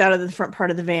then he gets out of the front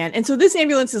part of the van. And so this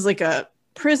ambulance is like a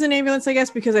prison ambulance, I guess,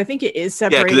 because I think it is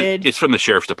separated. Yeah, it's from the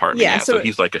sheriff's department. Yeah, so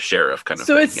he's like a sheriff kind of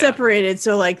thing. So it's yeah. separated.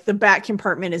 So like the back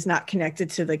compartment is not connected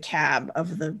to the cab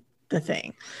of the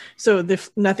thing. So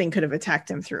nothing could have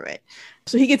attacked him through it.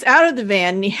 So he gets out of the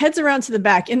van and he heads around to the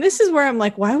back. And this is where I'm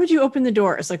like, why would you open the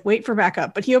doors? Like, wait for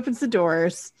backup. But he opens the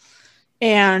doors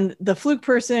and the Fluke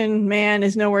man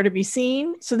is nowhere to be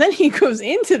seen. So then he goes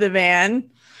into the van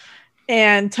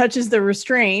and touches the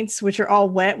restraints, which are all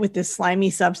wet with this slimy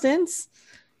substance.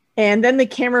 And then the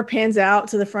camera pans out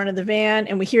to the front of the van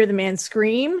and we hear the man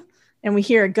scream and we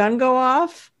hear a gun go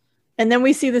off. And then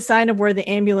we see the sign of where the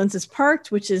ambulance is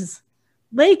parked, which is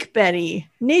Lake Betty,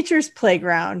 Nature's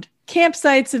Playground,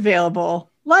 campsites available,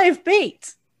 live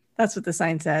bait. That's what the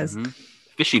sign says. Mm-hmm.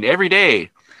 Fishing every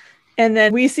day. And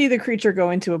then we see the creature go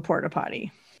into a porta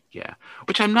potty. Yeah,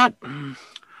 which I'm not...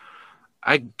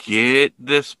 I get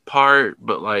this part,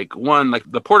 but like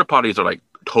the porta potties are like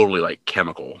totally like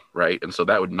chemical, right? And so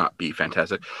that would not be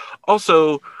fantastic.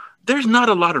 Also, there's not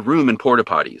a lot of room in porta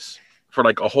potties for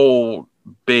like a whole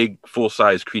big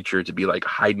full-size creature to be like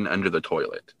hiding under the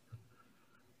toilet.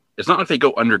 It's not like they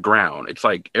go underground. It's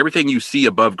like everything you see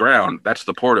above ground, that's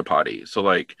the porta potty. So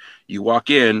like you walk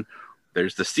in,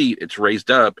 there's the seat, it's raised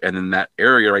up, and then that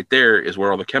area right there is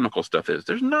where all the chemical stuff is.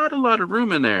 There's not a lot of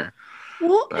room in there.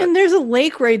 Well, and there's a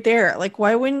lake right there. Like,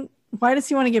 why does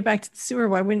he want to get back to the sewer?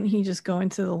 Why wouldn't he just go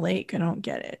into the lake? I don't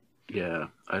get it. Yeah,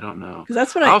 I don't know. Because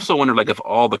that's what I also wonder, like, if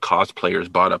all the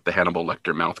cosplayers bought up the Hannibal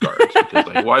Lecter mouth guards. Because,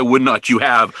 like, why would not you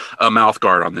have a mouth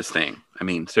guard on this thing? I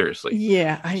mean, seriously.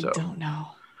 Yeah, I don't know.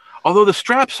 Although the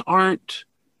straps aren't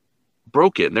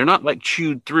broken. They're not, like,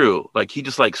 chewed through. Like, he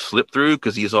just, like, slipped through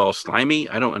because he's all slimy.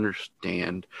 I don't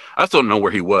understand. I also don't know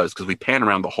where he was because we pan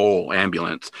around the whole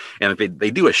ambulance. And if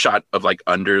they do a shot of, like,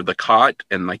 under the cot.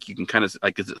 And, like, you can kind of,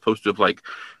 like, is it supposed to have, like,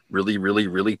 really, really,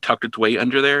 really tucked its way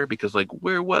under there? Because, like,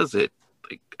 where was it?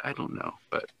 Like, I don't know.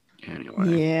 But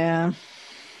anyway. Yeah.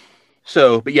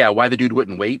 So, but yeah, why the dude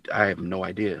wouldn't wait, I have no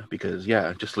idea. Because,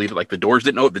 yeah, just leave it. Like, the doors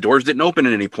didn't open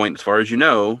at any point as far as you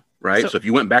know. Right. So if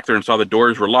you went back there and saw the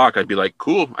doors were locked, I'd be like,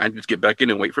 cool, I'd just get back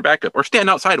in and wait for backup or stand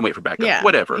outside and wait for backup. Yeah,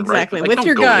 whatever. Exactly. Right? Like, with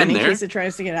your gun in case it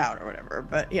tries to get out or whatever.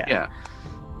 But yeah. Yeah.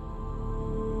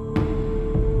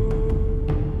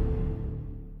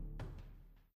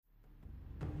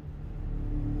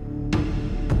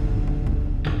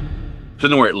 So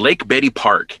then we're at Lake Betty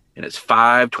Park and it's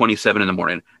 5:27 in the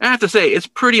morning. I have to say, it's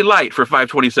pretty light for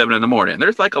 5:27 in the morning.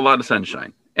 There's like a lot of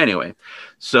sunshine. Anyway,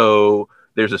 so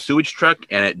there's a sewage truck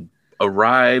and it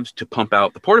arrives to pump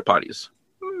out the porta potties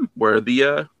where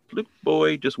the Fluke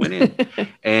boy just went in.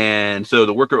 And so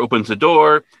the worker opens the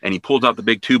door and he pulls out the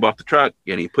big tube off the truck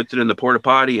and he puts it in the porta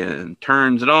potty and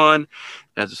turns it on,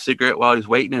 has a cigarette while he's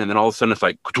waiting. And then all of a sudden it's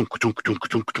like,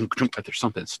 like there's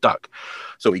something stuck.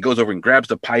 So he goes over and grabs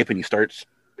the pipe and he starts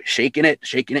shaking it.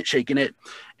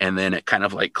 And then it kind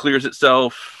of like clears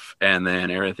itself and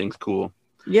then everything's cool.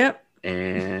 Yep.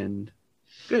 And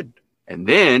good. And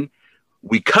then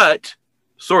we cut,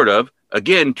 sort of,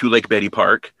 again to Lake Betty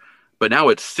Park, But now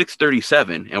it's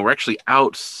 6:37, and we're actually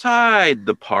outside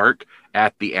the park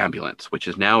at the ambulance, which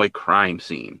is now a crime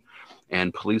scene.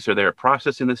 And police are there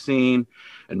processing the scene,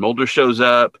 and Mulder shows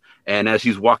up. And as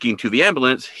he's walking to the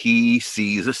ambulance, he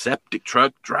sees a septic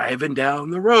truck driving down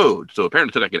the road. So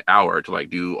apparently it took like an hour to like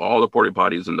do all the porta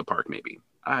potties in the park, maybe.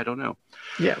 I don't know.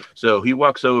 Yeah. So he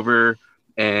walks over,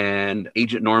 and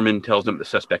Agent Norman tells him the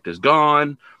suspect is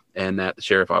gone and that the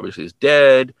sheriff obviously is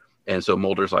dead. And so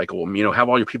Mulder's like, well, have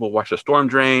all your people watch the storm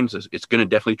drains. It's going to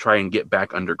definitely try and get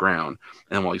back underground.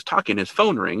 And while he's talking, his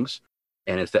phone rings,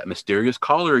 and it's that mysterious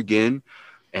caller again.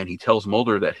 And he tells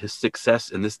Mulder that his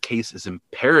success in this case is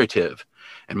imperative.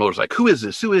 And Mulder's like, who is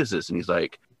this? Who is this? And he's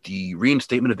like, the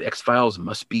reinstatement of the X-Files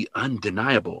must be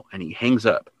undeniable. And he hangs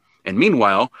up. And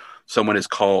meanwhile, someone is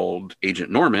called Agent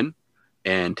Norman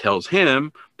and tells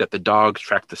him that the dogs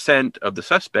tracked the scent of the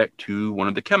suspect to one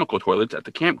of the chemical toilets at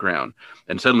the campground.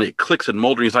 And suddenly it clicks in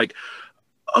Mulder. He's like,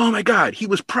 oh my God, he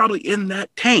was probably in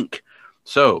that tank.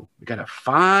 So we got to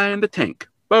find the tank.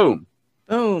 Boom.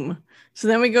 Boom. So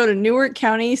then we go to Newark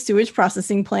County Sewage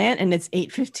Processing Plant, and it's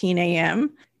 8:15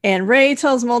 a.m. And Ray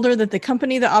tells Mulder that the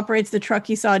company that operates the truck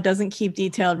he saw doesn't keep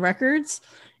detailed records.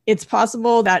 It's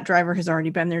possible that driver has already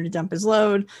been there to dump his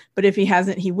load, but if he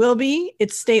hasn't, he will be.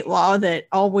 It's state law that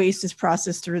all waste is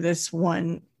processed through this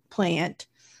one plant.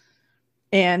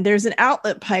 And there's an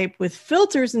outlet pipe with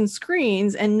filters and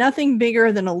screens, and nothing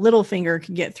bigger than a little finger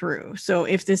can get through. So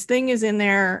if this thing is in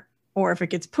there, or if it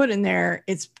gets put in there,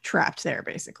 it's trapped there,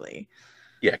 basically.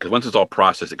 Yeah, because once it's all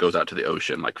processed, it goes out to the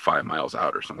ocean like 5 miles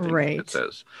out or something. Right. It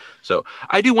says. So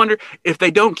I do wonder if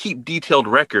they don't keep detailed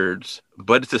records,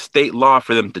 but it's a state law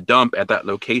for them to dump at that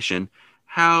location.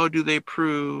 How do they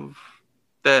prove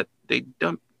that they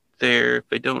dump there if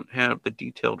they don't have the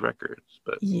detailed records?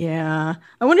 But yeah,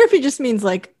 I wonder if it just means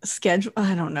like schedule.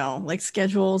 I don't know, like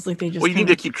schedules. Like they just. Well, you need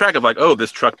to keep track of like, oh,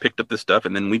 this truck picked up this stuff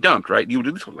and then we dumped, right? You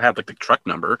would have like the truck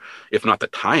number, if not the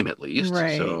time at least.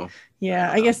 Right. So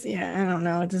yeah, I guess. Yeah, I don't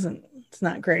know. It's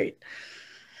not great.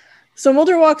 So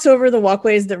Mulder walks over the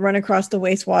walkways that run across the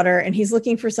wastewater, and he's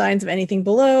looking for signs of anything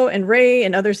below. And Ray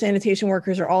and other sanitation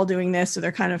workers are all doing this, so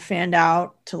they're kind of fanned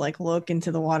out to like look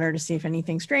into the water to see if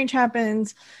anything strange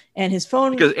happens. And his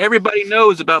phone, because everybody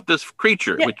knows about this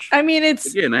creature, yeah, which I mean, it's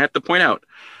again, I have to point out,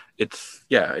 it's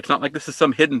not like this is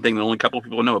some hidden thing that only a couple of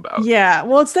people know about. Yeah,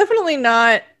 well, it's definitely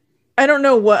not. I don't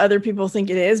know what other people think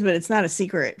it is, but it's not a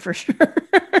secret for sure.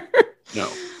 No.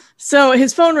 So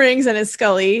his phone rings and it's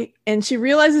Scully, and she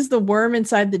realizes the worm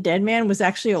inside the dead man was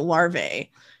actually a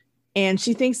larvae, and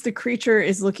she thinks the creature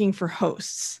is looking for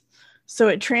hosts. So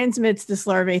it transmits this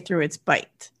larvae through its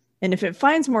bite, and if it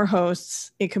finds more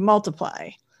hosts, it can multiply.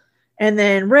 And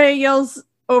then Ray yells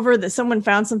over that someone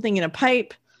found something in a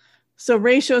pipe. So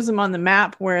Ray shows him on the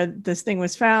map where this thing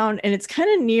was found, and it's kind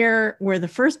of near where the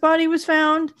first body was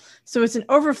found. So it's an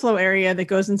overflow area that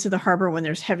goes into the harbor when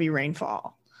there's heavy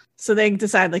rainfall. So they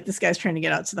decide like this guy's trying to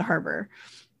get out to the harbor.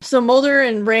 So Mulder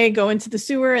and Ray go into the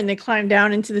sewer, and they climb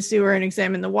down into the sewer and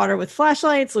examine the water with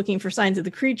flashlights, looking for signs of the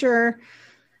creature.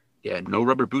 Yeah, no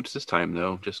rubber boots this time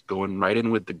though. Just going right in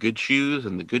with the good shoes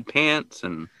and the good pants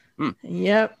and.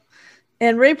 Yep.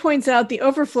 And Ray points out the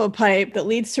overflow pipe that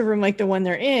leads to a room like the one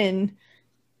they're in.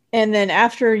 And then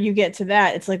after you get to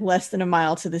that, it's like less than a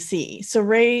mile to the sea. So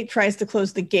Ray tries to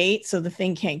close the gate so the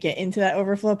thing can't get into that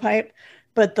overflow pipe,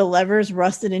 but the lever's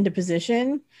rusted into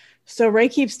position. So Ray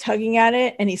keeps tugging at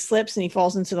it, and he slips and he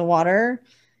falls into the water,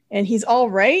 and he's all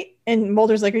right. And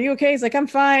Mulder's like, are you okay? He's like, I'm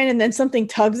fine. And then something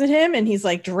tugs at him, and he's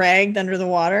like dragged under the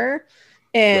water.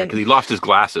 And because he lost his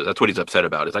glasses. That's what he's upset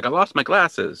about. He's like, I lost my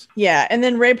glasses. Yeah. And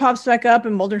then Ray pops back up,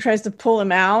 and Mulder tries to pull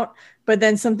him out, but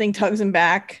then something tugs him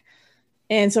back.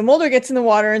 And so Mulder gets in the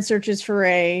water and searches for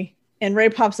Ray, and Ray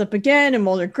pops up again, and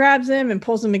Mulder grabs him and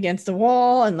pulls him against the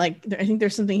wall. And like, I think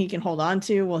there's something he can hold on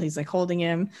to while he's like holding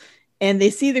him. And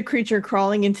they see the creature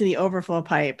crawling into the overflow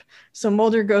pipe. So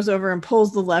Mulder goes over and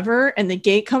pulls the lever, and the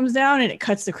gate comes down, and it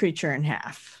cuts the creature in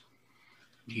half.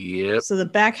 Yep. So the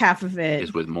back half of it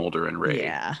is with Mulder and Ray.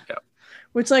 Yeah. Yep.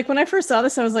 Which, like, when I first saw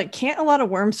this, I was like, can't a lot of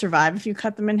worms survive if you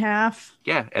cut them in half?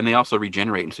 Yeah. And they also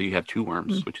regenerate. And so you have 2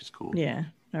 worms, which is cool. Yeah.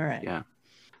 All right. Yeah.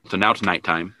 So now it's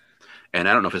nighttime. And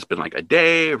I don't know if it's been like a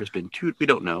day or if it's been 2. We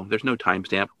don't know. There's no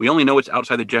timestamp. We only know it's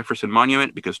outside the Jefferson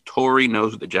Monument because Tori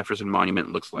knows what the Jefferson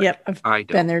Monument looks like. Yep. I've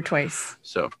been there twice.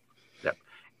 So, yep.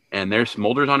 And there's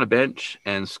Mulder's on a bench,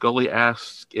 and Scully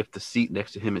asks if the seat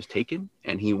next to him is taken.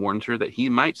 And he warns her that he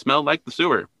might smell like the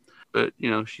sewer. But,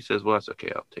 she says, well, that's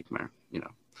okay. I'll take my,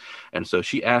 And so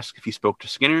she asks if he spoke to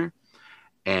Skinner.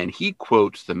 And he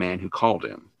quotes the man who called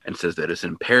him and says that it's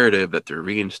imperative that the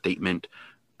reinstatement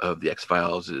of the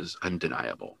X-Files is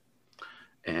undeniable.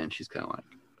 And she's kind of like,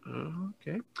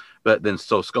 Okay. But then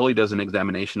so Scully does an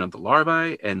examination of the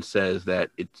larvae and says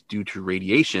that it's due to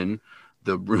radiation.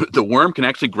 The worm can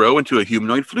actually grow into a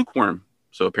humanoid fluke worm.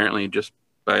 So apparently just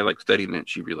by like studying it,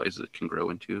 she realizes it can grow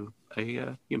into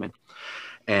a human.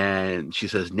 And she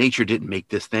says, nature didn't make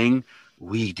this thing.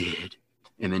 We did.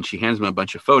 And then she hands him a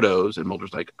bunch of photos, and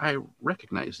Mulder's like, I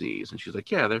recognize these. And she's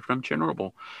like, yeah, they're from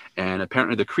Chernobyl. And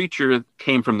apparently the creature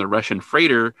came from the Russian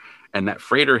freighter, and that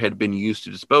freighter had been used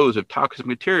to dispose of toxic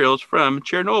materials from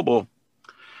Chernobyl.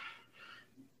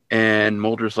 And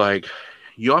Mulder's like,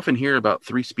 you often hear about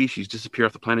 3 species disappear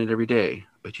off the planet every day,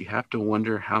 but you have to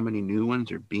wonder how many new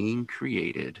ones are being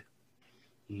created.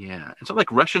 Yeah. It's not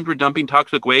like Russians were dumping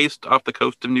toxic waste off the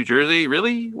coast of New Jersey.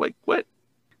 Really? Like, what?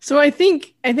 So I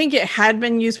think it had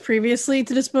been used previously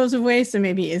to dispose of waste and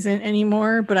maybe isn't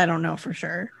anymore, but I don't know for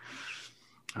sure.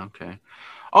 Okay.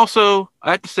 Also,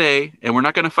 I have to say, and we're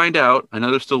not going to find out, I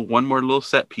know there's still one more little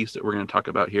set piece that we're going to talk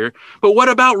about here, but what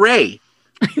about Ray?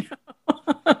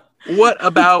 What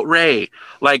about Ray?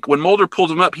 Like when Mulder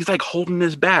pulls him up, he's like holding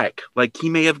his back, like he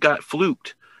may have got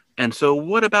fluked. And so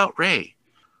what about Ray?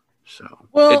 So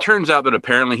it turns out that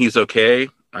apparently he's okay.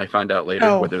 I find out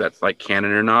later whether that's like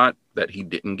canon or not, that he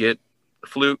didn't get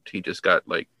fluked. He just got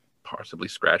like possibly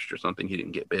scratched or something. He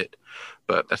didn't get bit,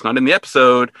 but that's not in the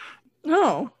episode.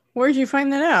 Oh, where'd you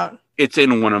find that out? It's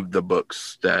in one of the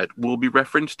books that will be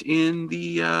referenced in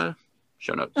the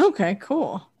show notes. Okay,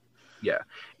 cool. Yeah,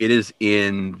 it is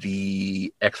in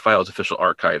the X-Files official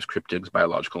archives, Cryptids,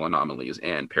 Biological Anomalies,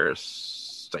 and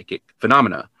Parapsychic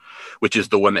Phenomena, which is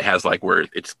the one that has like where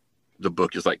the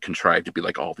book is like contrived to be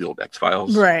like all the old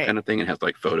X-Files kind of thing, and has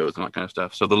like photos and that kind of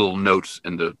stuff. So the little notes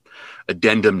and the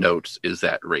addendum notes is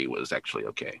that Ray was actually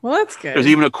okay. Well, that's good. There's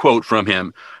even a quote from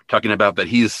him talking about that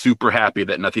he is super happy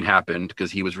that nothing happened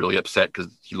because he was really upset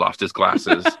because he lost his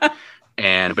glasses.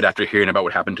 But after hearing about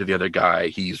what happened to the other guy,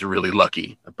 he's really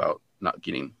lucky about not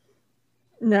getting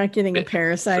a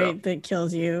parasite that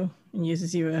kills you and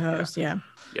uses you as a host. Yeah.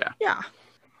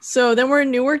 So then we're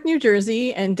in Newark, New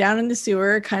Jersey, and down in the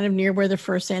sewer, kind of near where the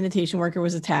first sanitation worker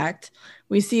was attacked,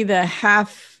 we see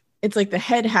it's like the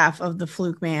head half of the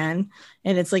fluke man,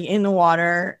 and it's like in the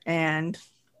water, and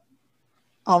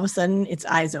all of a sudden its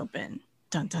eyes open.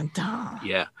 Dun, dun, dun.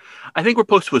 Yeah. I think we're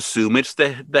supposed to assume it's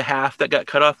the half that got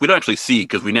cut off. We don't actually see,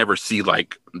 because we never see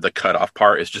like the cut off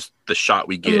part. It's just the shot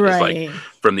we get is like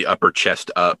from the upper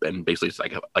chest up, and basically it's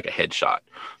like a head shot.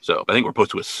 So I think we're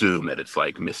supposed to assume that it's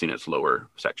like missing its lower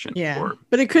section. Yeah.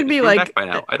 But it could be like by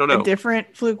now. I don't know. A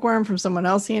different fluke worm from someone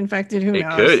else he infected. Who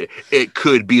knows? It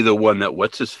could be the one that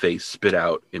what's his face spit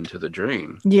out into the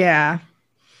drain. Yeah.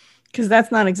 Because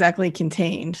that's not exactly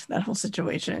contained, that whole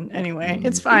situation. Anyway,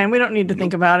 it's fine. We don't need to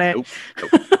think about it.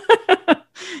 Nope.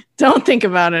 Don't think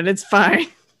about it. It's fine.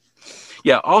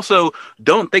 Yeah. Also,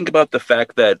 don't think about the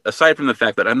fact that, aside from the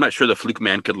fact that I'm not sure the fluke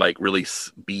man could like really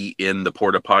be in the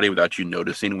porta potty without you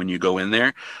noticing when you go in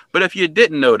there. But if you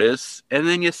didn't notice and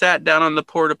then you sat down on the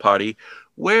porta potty,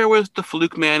 where was the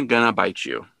fluke man gonna bite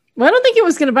you? Well, I don't think it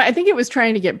was gonna bite. I think it was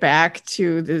trying to get back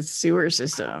to the sewer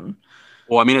system.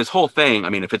 Well, I mean, his whole thing, I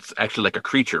mean, if it's actually like a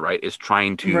creature, right, is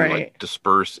trying to like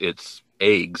disperse its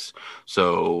eggs.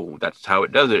 So that's how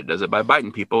it does it. It does it by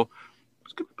biting people.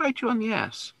 It's going to bite you on the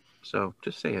ass. So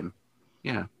just saying,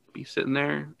 yeah, be sitting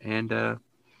there and,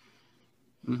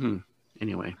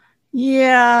 anyway.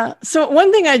 Yeah. So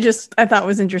one thing I thought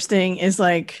was interesting is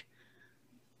like,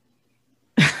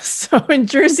 so in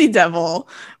Jersey Devil,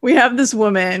 we have this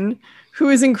woman who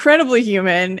is incredibly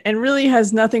human and really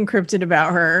has nothing cryptid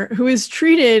about her, who is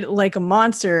treated like a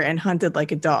monster and hunted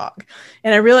like a dog.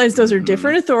 And I realize those are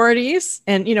different authorities.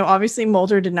 And, obviously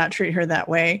Mulder did not treat her that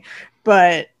way.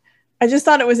 But I just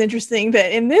thought it was interesting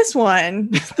that in this one,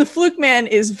 the fluke man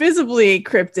is visibly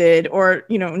cryptid or,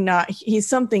 not, he's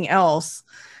something else.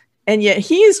 And yet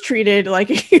he is treated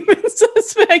like a human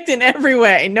suspect in every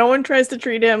way. No one tries to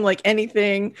treat him like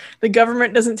anything. The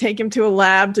government doesn't take him to a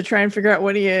lab to try and figure out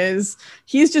what he is.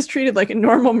 He's just treated like a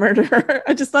normal murderer.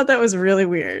 I just thought that was really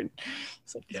weird.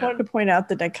 So I just wanted to point out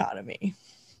the dichotomy.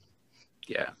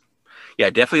 Yeah.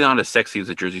 Yeah, definitely not as sexy as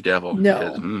a Jersey Devil.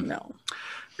 No, no.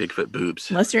 Bigfoot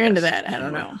boobs. Unless you're into that. I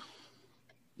don't know.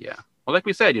 Yeah. Well, like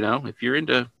we said, if you're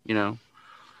into,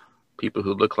 people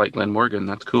who look like Glenn Morgan,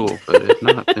 that's cool. But if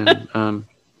not, then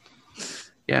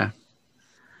yeah.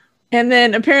 And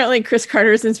then apparently Chris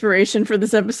Carter's inspiration for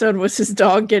this episode was his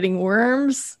dog getting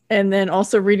worms, and then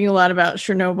also reading a lot about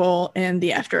Chernobyl and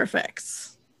the after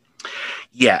effects.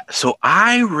 Yeah. So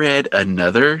I read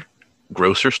another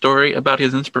grosser story about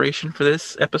his inspiration for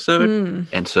this episode.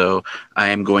 And so I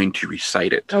am going to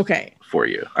recite it for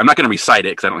you. I'm not going to recite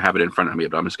it because I don't have it in front of me,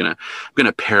 but I'm going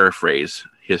to paraphrase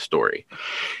his story,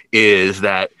 is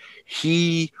that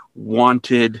he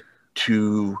wanted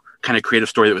to kind of create a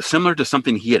story that was similar to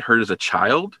something he had heard as a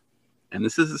child. And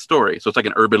this is the story. So it's like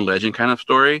an urban legend kind of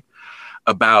story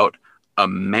about a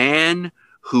man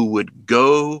who would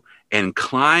go and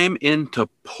climb into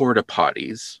porta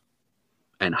potties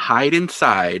and hide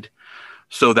inside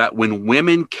so that when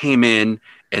women came in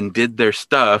and did their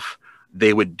stuff,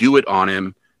 they would do it on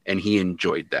him, and he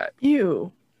enjoyed that.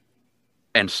 Ew.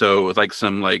 And so it was like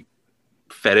some like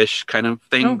fetish kind of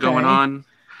thing going on.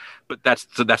 But that's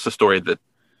the story that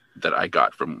I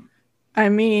got from. I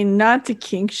mean, not to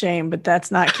kink shame, but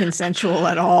that's not consensual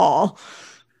at all.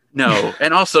 No,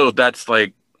 and also that's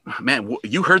like, man,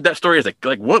 you heard that story? It's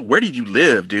like what? Where did you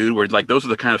live, dude? Where like those are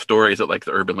the kind of stories that like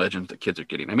the urban legends that kids are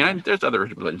getting. I mean, there's other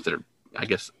urban legends that are, I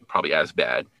guess, probably as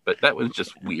bad, but that was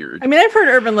just weird. I mean, I've heard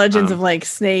urban legends of like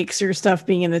snakes or stuff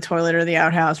being in the toilet or the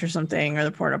outhouse or something, or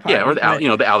the porta potty. Yeah, or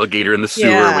the alligator in the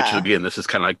sewer, which again, this is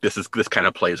kind of like this kind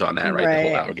of plays on that, right? The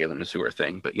whole alligator in the sewer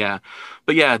thing. But yeah,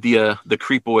 the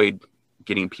creepoid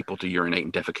getting people to urinate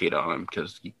and defecate on him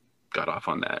because he got off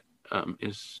on that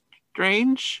is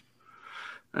strange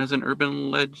as an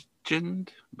urban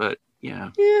legend, but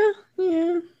yeah.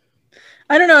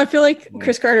 I don't know. I feel like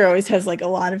Chris Carter always has like a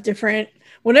lot of different.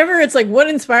 Whenever it's like, what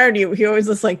inspired you? He always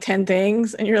lists like 10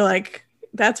 things, and you're like,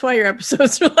 that's why your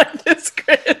episodes are like this,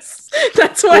 Chris.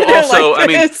 That's why they're like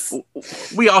this. I mean,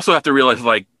 we also have to realize,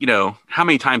 like, you know, how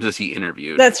many times has he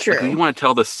interviewed? That's true. Like, you want to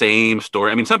tell the same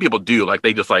story. I mean, some people do. Like,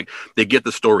 they just like they get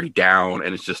the story down,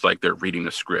 and it's just like they're reading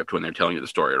the script when they're telling you the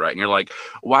story, right? And you're like,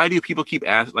 why do people keep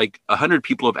asking? Like, 100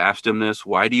 people have asked him this.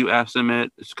 Why do you ask them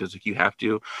it? It's because you have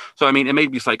to. So, I mean, it may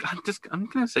be like I'm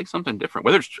gonna say something different.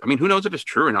 Whether it's, I mean, who knows if it's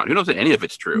true or not? Who knows if any of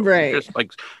it's true? Right. Just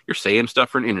like you're saying stuff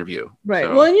for an interview, right?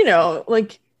 So. Well, and you know,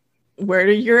 like, where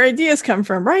do your ideas come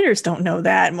from? Writers don't know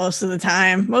that most of the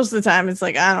time. Most of the time it's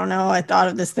like, I don't know, I thought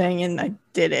of this thing and I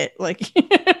did it. Like, you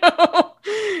know,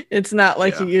 it's not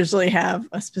like you usually have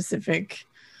a specific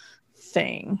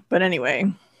thing. But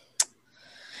anyway.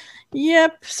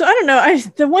 Yep. So I don't know.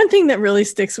 The one thing that really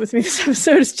sticks with me this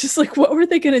episode is just like, what were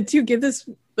they going to do?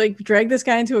 Drag this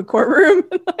guy into a courtroom?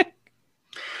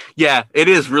 Yeah, it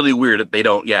is really weird that they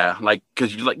don't. Yeah, like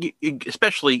because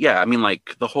especially I mean,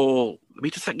 like the whole. I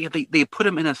mean, just like they put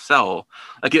him in a cell,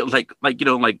 like you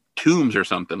know, like Tombs or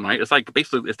something, right? It's like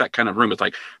basically it's that kind of room. It's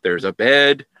like there's a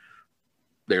bed,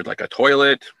 there's like a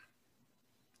toilet.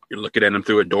 You're looking at him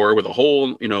through a door with a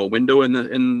hole, you know, window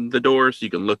in the door, so you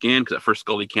can look in. Because at first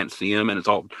Scully can't see him, and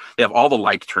they have all the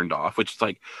lights turned off. Which is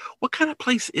like, what kind of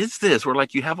place is this? Where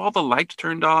like you have all the lights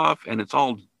turned off, and it's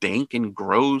all dank and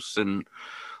gross and.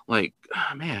 Like,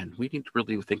 oh, man, we need to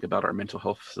really think about our mental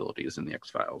health facilities in the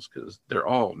X-Files because they're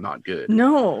all not good.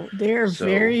 No, they're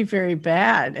very, very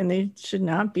bad, and they should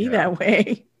not be that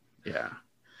way. Yeah.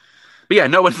 But yeah,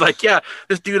 no one's like,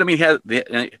 this dude, I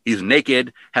mean, he's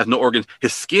naked, has no organs.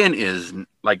 His skin is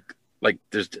like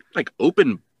there's like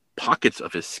open pockets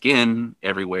of his skin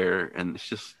everywhere, and it's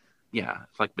just,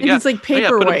 it's like, it's like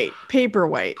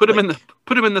paperweight. Put him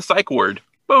in the psych ward.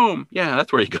 Boom. Yeah,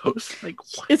 that's where he goes. Like,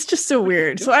 what? It's just so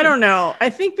weird. So I don't know. I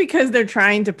think because they're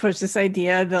trying to push this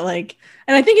idea that like,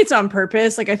 and I think it's on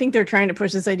purpose. Like, I think they're trying to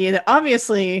push this idea that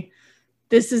obviously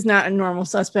this is not a normal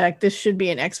suspect. This should be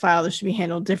an X-file. This should be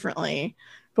handled differently.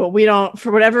 But we don't,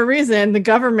 for whatever reason, the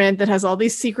government that has all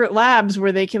these secret labs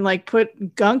where they can like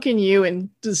put gunk in you and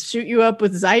just shoot you up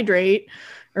with Zydrate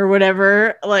or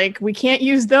whatever, like we can't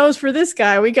use those for this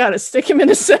guy. We got to stick him in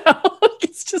a cell.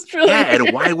 It's just really weird.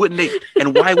 And why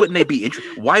wouldn't they be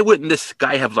interested? Why wouldn't this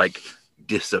guy have like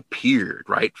disappeared,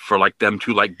 right? For like them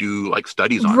to like do like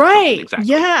studies on, right? Exactly.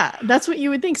 Yeah, that's what you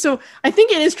would think. So I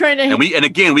think it is trying to. And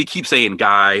again we keep saying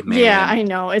guy, man. Yeah, I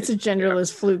know it's a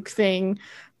genderless fluke thing,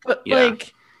 but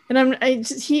like. And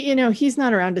he's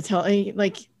not around to tell,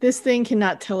 like, this thing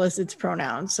cannot tell us its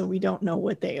pronouns, so we don't know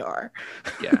what they are.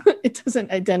 Yeah. It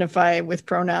doesn't identify with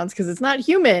pronouns because it's not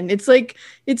human. It's like,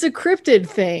 it's a cryptid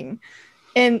thing.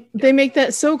 And they make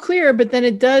that so clear, but then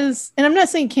it does. And I'm not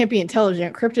saying it can't be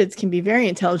intelligent. Cryptids can be very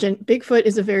intelligent. Bigfoot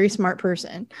is a very smart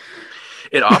person.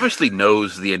 It obviously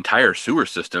knows the entire sewer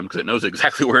system because it knows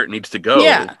exactly where it needs to go.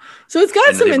 Yeah. So it's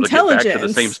got some intelligence. Back to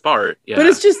the same spot. Yeah. But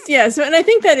it's just, So, and I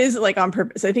think that is like on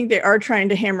purpose. I think they are trying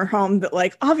to hammer home that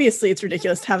like, obviously it's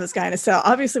ridiculous to have this guy in a cell.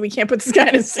 Obviously we can't put this guy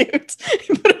in a suit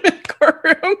and put him in a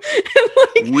courtroom.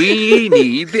 And we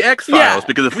need the X-Files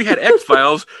because if we had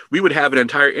X-Files, we would have an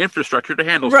entire infrastructure to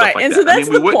handle stuff like that. And so that's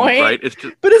the point. Right? It's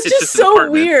just so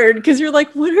weird because you're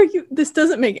like, what are you? This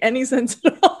doesn't make any sense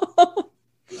at all.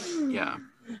 Yeah.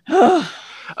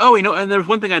 And there's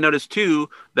one thing I noticed too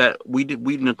that we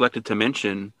neglected to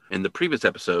mention in the previous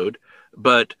episode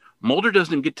but Mulder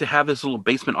doesn't get to have his little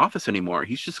basement office anymore.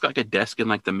 He's just got like a desk in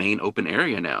like the main open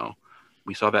area now.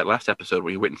 We saw that last episode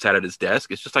where he went and sat at his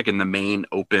desk. It's just like in the main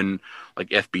open like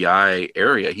FBI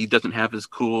area. He doesn't have his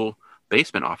cool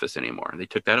basement office anymore. They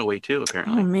took that away too,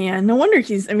 apparently. Oh man, no wonder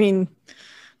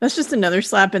that's just another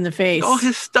slap in the face. All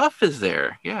his stuff is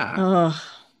there. Yeah. Oh,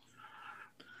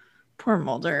 poor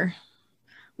Mulder.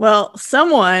 Well,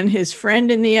 someone, his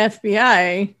friend in the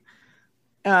FBI,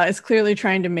 is clearly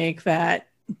trying to make that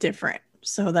different.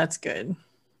 So that's good.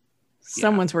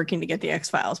 Someone's working to get the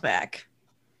X-Files back.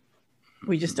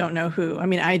 We just don't know who. I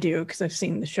mean, I do because I've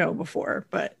seen the show before,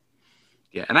 but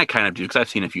yeah, and I kind of do because I've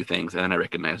seen a few things and I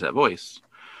recognize that voice.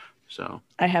 So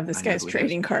I have this guy's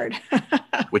trading card,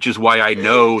 which is why I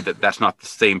know that that's not the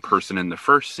same person in the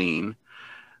first scene,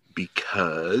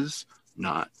 because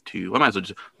I might as well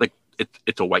just like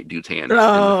it's a white dude's hand in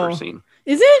the first scene.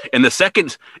 Is it? In the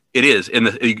second, it is.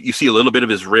 You see a little bit of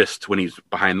his wrist when he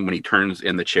turns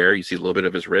in the chair. You see a little bit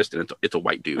of his wrist, and it's a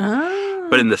white dude. Oh.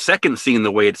 But in the second scene,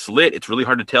 the way it's lit, it's really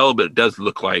hard to tell. But it does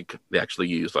look like they actually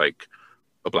use like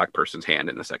a black person's hand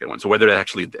in the second one. So whether it's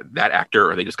actually that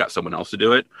actor or they just got someone else to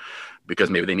do it, because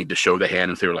maybe they need to show the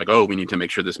hand and they were like, oh, we need to make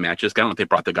sure this matches. I don't know if they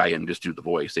brought the guy in and just do the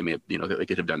voice. They may have, they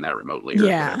could have done that remotely.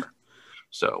 Yeah.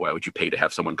 So why would you pay to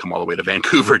have someone come all the way to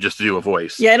Vancouver just to do a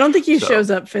voice? Yeah, I don't think he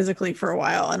shows up physically for a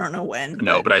while. I don't know when.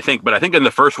 No, but I think in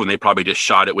the first one they probably just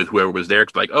shot it with whoever was there.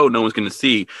 Cause like, oh, no one's going to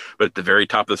see. But at the very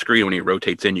top of the screen, when he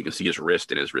rotates in, you can see his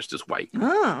wrist, and his wrist is white.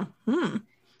 Oh,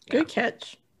 good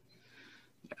catch.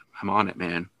 Yeah, I'm on it,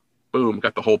 man. Boom,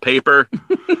 got the whole paper.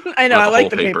 I know, I like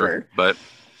the paper. But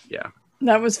yeah.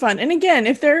 That was fun. And again,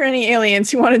 if there are any aliens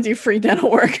who want to do free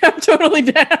dental work, I'm totally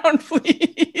down,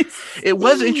 please. It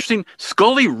was interesting.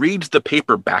 Scully reads the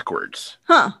paper backwards.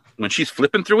 Huh. When she's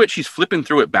flipping through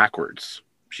it backwards.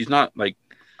 She's not like,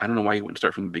 I don't know why you wouldn't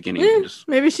start from the beginning.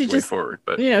 Maybe she just forward,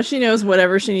 but she knows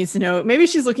whatever she needs to know. Maybe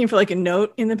she's looking for like a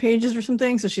note in the pages or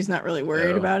something, so she's not really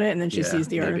worried about it. And then she sees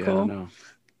the article. I don't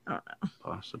know.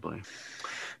 Possibly.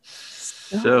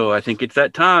 So I think it's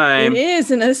that time. It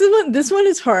is, and this one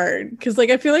is hard because like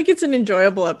I feel like it's an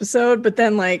enjoyable episode, but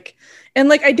then I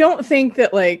don't think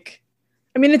that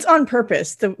it's on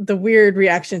purpose. The weird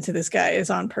reaction to this guy is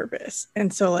on purpose,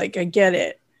 and so like I get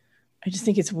it. I just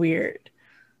think it's weird.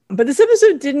 But this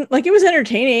episode it was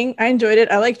entertaining. I enjoyed it.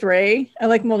 I liked Ray. I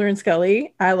like Mulder and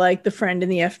Scully. I like the friend in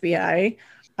the FBI.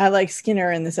 I like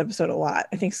Skinner in this episode a lot.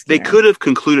 I think they could have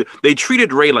concluded. They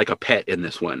treated Ray like a pet in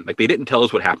this one. Like they didn't tell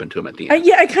us what happened to him at the end.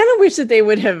 I kind of wish that they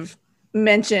would have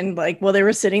mentioned while they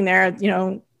were sitting there,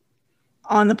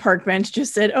 on the park bench,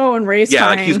 just said, "Oh, and Ray's fine."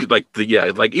 Like he's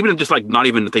even just like not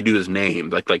even if they do his name,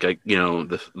 the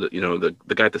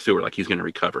guy at the sewer, like he's going to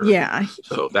recover. Yeah.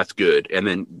 So that's good. And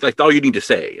then all you need to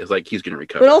say is like he's going to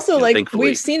recover. But also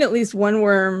we've seen at least one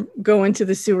worm go into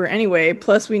the sewer anyway.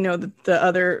 Plus we know that the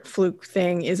other fluke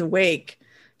thing is awake.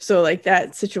 So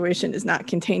that situation is not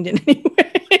contained in any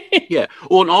way. Yeah.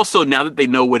 Well, and also now that they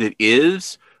know what it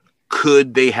is,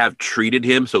 could they have treated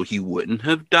him so he wouldn't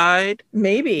have died?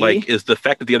 Maybe. Is the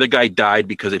fact that the other guy died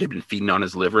because it had been feeding on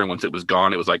his liver, and once it was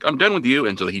gone, it was like, I'm done with you,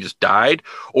 and so he just died?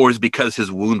 Or is it because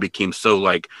his wound became so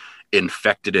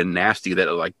infected and nasty that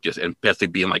it just, and especially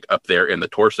being up there in the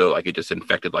torso, it just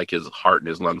infected his heart and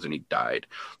his lungs and he died?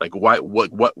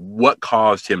 What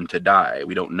caused him to die?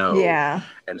 We don't know. Yeah.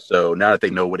 And so now that they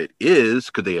know what it is,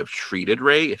 could they have treated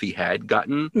Ray if he had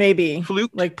gotten maybe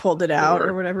fluked? Pulled it out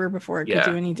or whatever before it could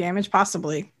do any damage?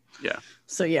 Possibly. Yeah.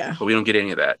 So yeah. But we don't get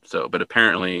any of that. So, but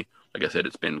apparently, like I said,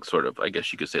 it's been sort of, I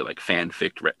guess you could say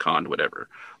fanfic, retconned, whatever,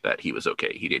 that he was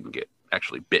okay. He didn't get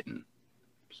actually bitten.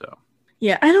 So.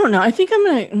 Yeah, I don't know. I think I'm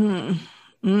gonna.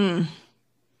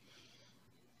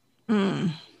 I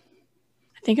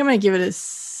think I'm gonna give it a.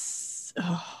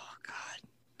 Oh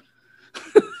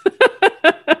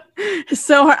God. It's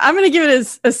so hard. I'm gonna give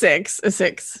it a 6. A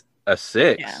 6. A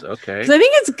 6. Yeah. Okay. I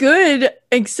think it's good.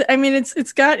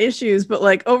 It's got issues,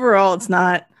 but overall, it's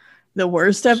not the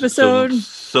worst episode.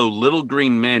 So Little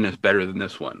Green Men is better than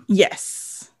this one. Yes.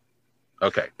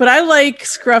 Okay. But I like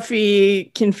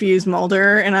scruffy, confused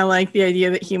Mulder, and I like the idea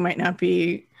that he might not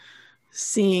be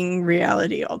seeing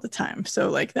reality all the time. So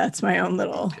that's my own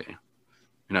little. Okay.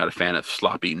 You're not a fan of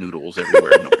sloppy noodles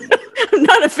everywhere. No more. I'm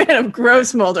not a fan of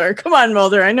gross Mulder. Come on,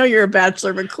 Mulder. I know you're a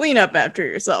bachelor, but clean up after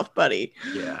yourself, buddy.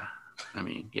 Yeah.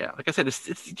 Like I said,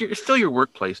 it's still your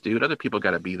workplace, dude. Other people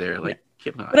got to be there. But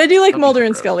I do like Mulder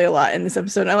and Scully a lot in this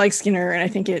episode. I like Skinner, and I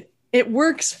think it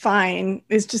works fine.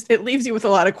 It's just, it leaves you with a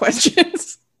lot of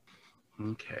questions.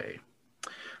 Okay.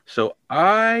 So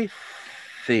I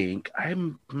think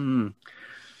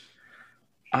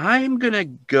I'm gonna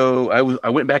go. I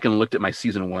went back and looked at my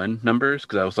season 1 numbers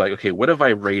because I was like, okay, what have I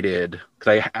rated?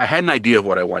 Because I had an idea of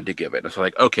what I wanted to give it. And so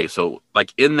like, okay, so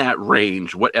like in that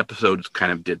range, what episodes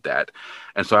kind of did that?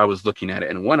 And so I was looking at it,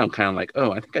 and one I'm kind of like,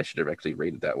 oh, I think I should have actually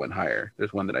rated that one higher.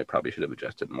 There's one that I probably should have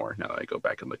adjusted more now that I go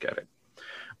back and look at it,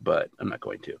 but I'm not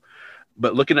going to.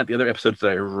 But looking at the other episodes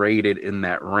that I rated in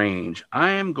that range,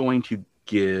 I am going to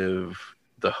give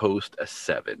The Host a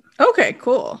 7. Okay,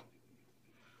 cool.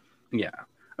 Yeah.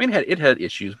 I mean, it had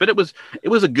issues, but it was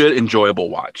a good,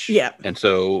 enjoyable watch. Yeah. And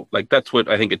so, like, that's what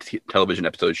I think a television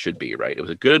episode should be, right? It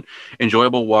was a good,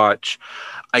 enjoyable watch.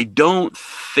 I don't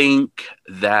think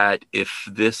that if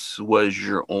this was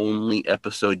your only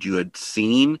episode you had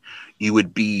seen, you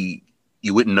wouldn't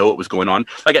know what was going on.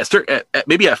 Like,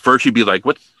 maybe at first you'd be like,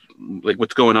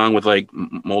 what's going on with like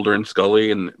Mulder and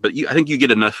Scully? But I think you get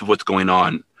enough of what's going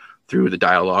on through the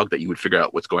dialogue that you would figure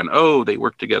out what's going on. Oh, they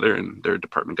worked together and their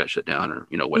department got shut down, or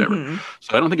whatever. Mm-hmm.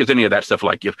 So I don't think there's any of that stuff.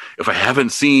 Like if I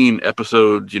haven't seen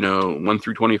episodes 1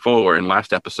 through 24 and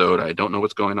last episode, I don't know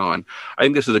what's going on. I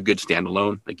think this is a good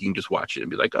standalone. Like you can just watch it and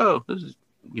be like, oh, this is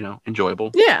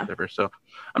enjoyable. Yeah. Whatever. So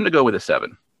I'm gonna go with a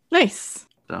 7. Nice.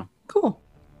 So cool.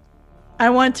 I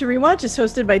Want to Rewatch is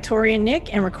hosted by Tori and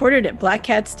Nick and recorded at Black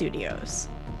Cat Studios.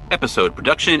 Episode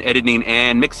production, editing,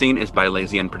 and mixing is by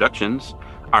Lazy N Productions.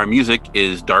 Our music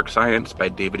is Dark Science by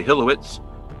David Hillowitz,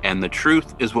 and The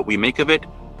Truth is What We Make of It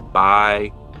by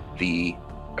The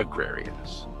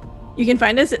Agrarians. You can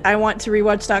find us at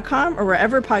iwanttorewatch.com or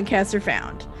wherever podcasts are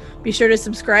found. Be sure to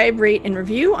subscribe, rate, and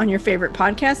review on your favorite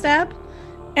podcast app.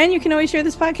 And you can always share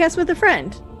this podcast with a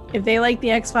friend. If they like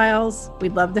The X-Files,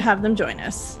 we'd love to have them join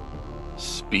us.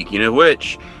 Speaking of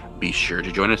which, be sure to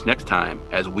join us next time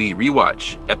as we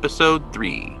rewatch Episode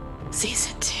 3.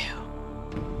 Season 2.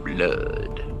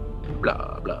 Blood.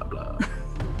 Blah, blah, blah.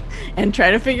 And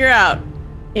try to figure out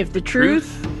if the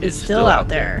truth is still out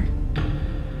there.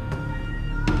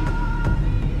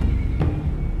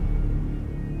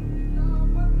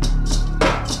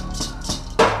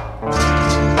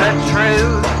 The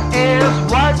truth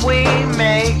is what we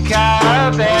make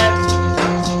of it.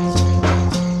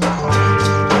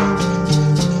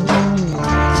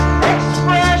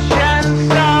 Expressions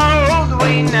sold,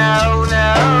 we know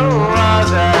no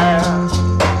other.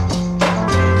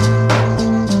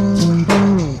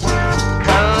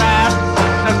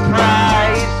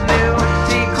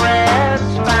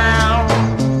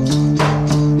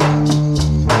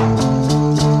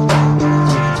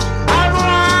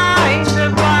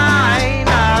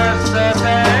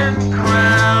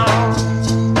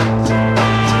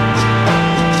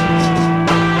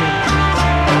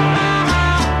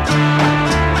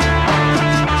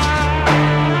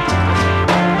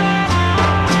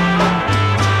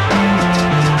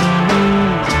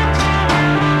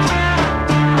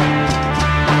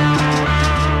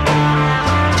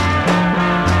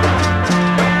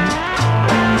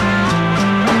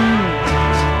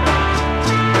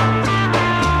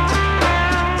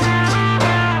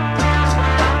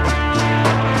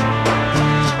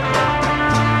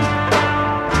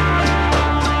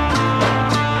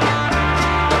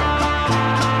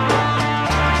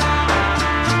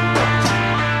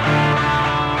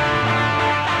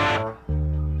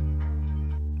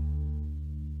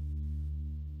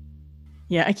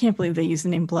 Yeah, I can't believe they use the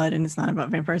name Blood and it's not about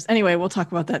vampires. Anyway, we'll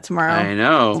talk about that tomorrow. I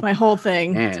know. It's my whole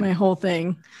thing. Man. It's my whole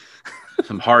thing.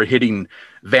 Some hard-hitting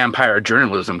vampire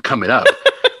journalism coming up.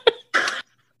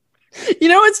 You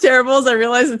know what's terrible is I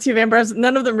realize the two vampires,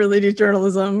 none of them really do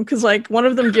journalism because like one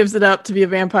of them gives it up to be a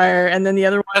vampire and then the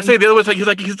other one. I say the other one's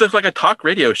he's just like a talk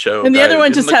radio show. And the other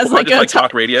one just has like a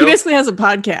talk radio. He basically has a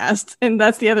podcast and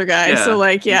that's the other guy. Yeah. So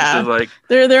like, yeah,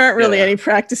 there aren't really any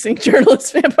practicing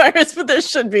journalist vampires, but there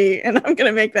should be. And I'm going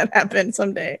to make that happen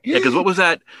someday. Yeah. Cause what was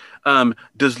that?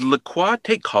 Does Lacroix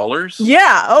take callers?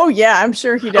 Yeah. Oh yeah. I'm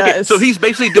sure he does. Okay, so he's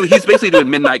basically doing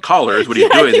Midnight Callers. What he's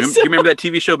doing. Do you remember that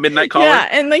TV show Midnight Callers? Yeah.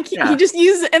 And like, he just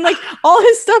uses, and like all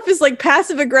his stuff is like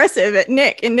passive aggressive at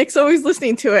Nick and Nick's always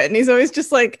listening to it. And he's always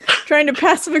just like trying to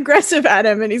passive aggressive at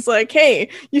him. And he's like, hey,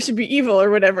 you should be evil or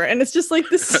whatever. And it's just like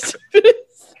the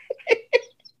stupidest thing.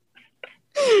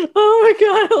 Oh my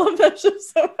God. I love that show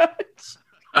so much.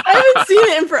 I haven't seen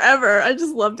it in forever. I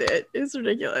just loved it. It's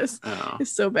ridiculous. Oh.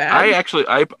 It's so bad. I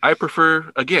prefer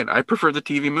the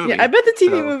TV movie. Yeah, I bet the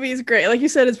TV movie is great. Like you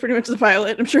said, it's pretty much the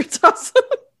pilot. I'm sure it's awesome.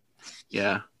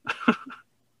 Yeah.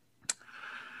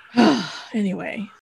 Anyway.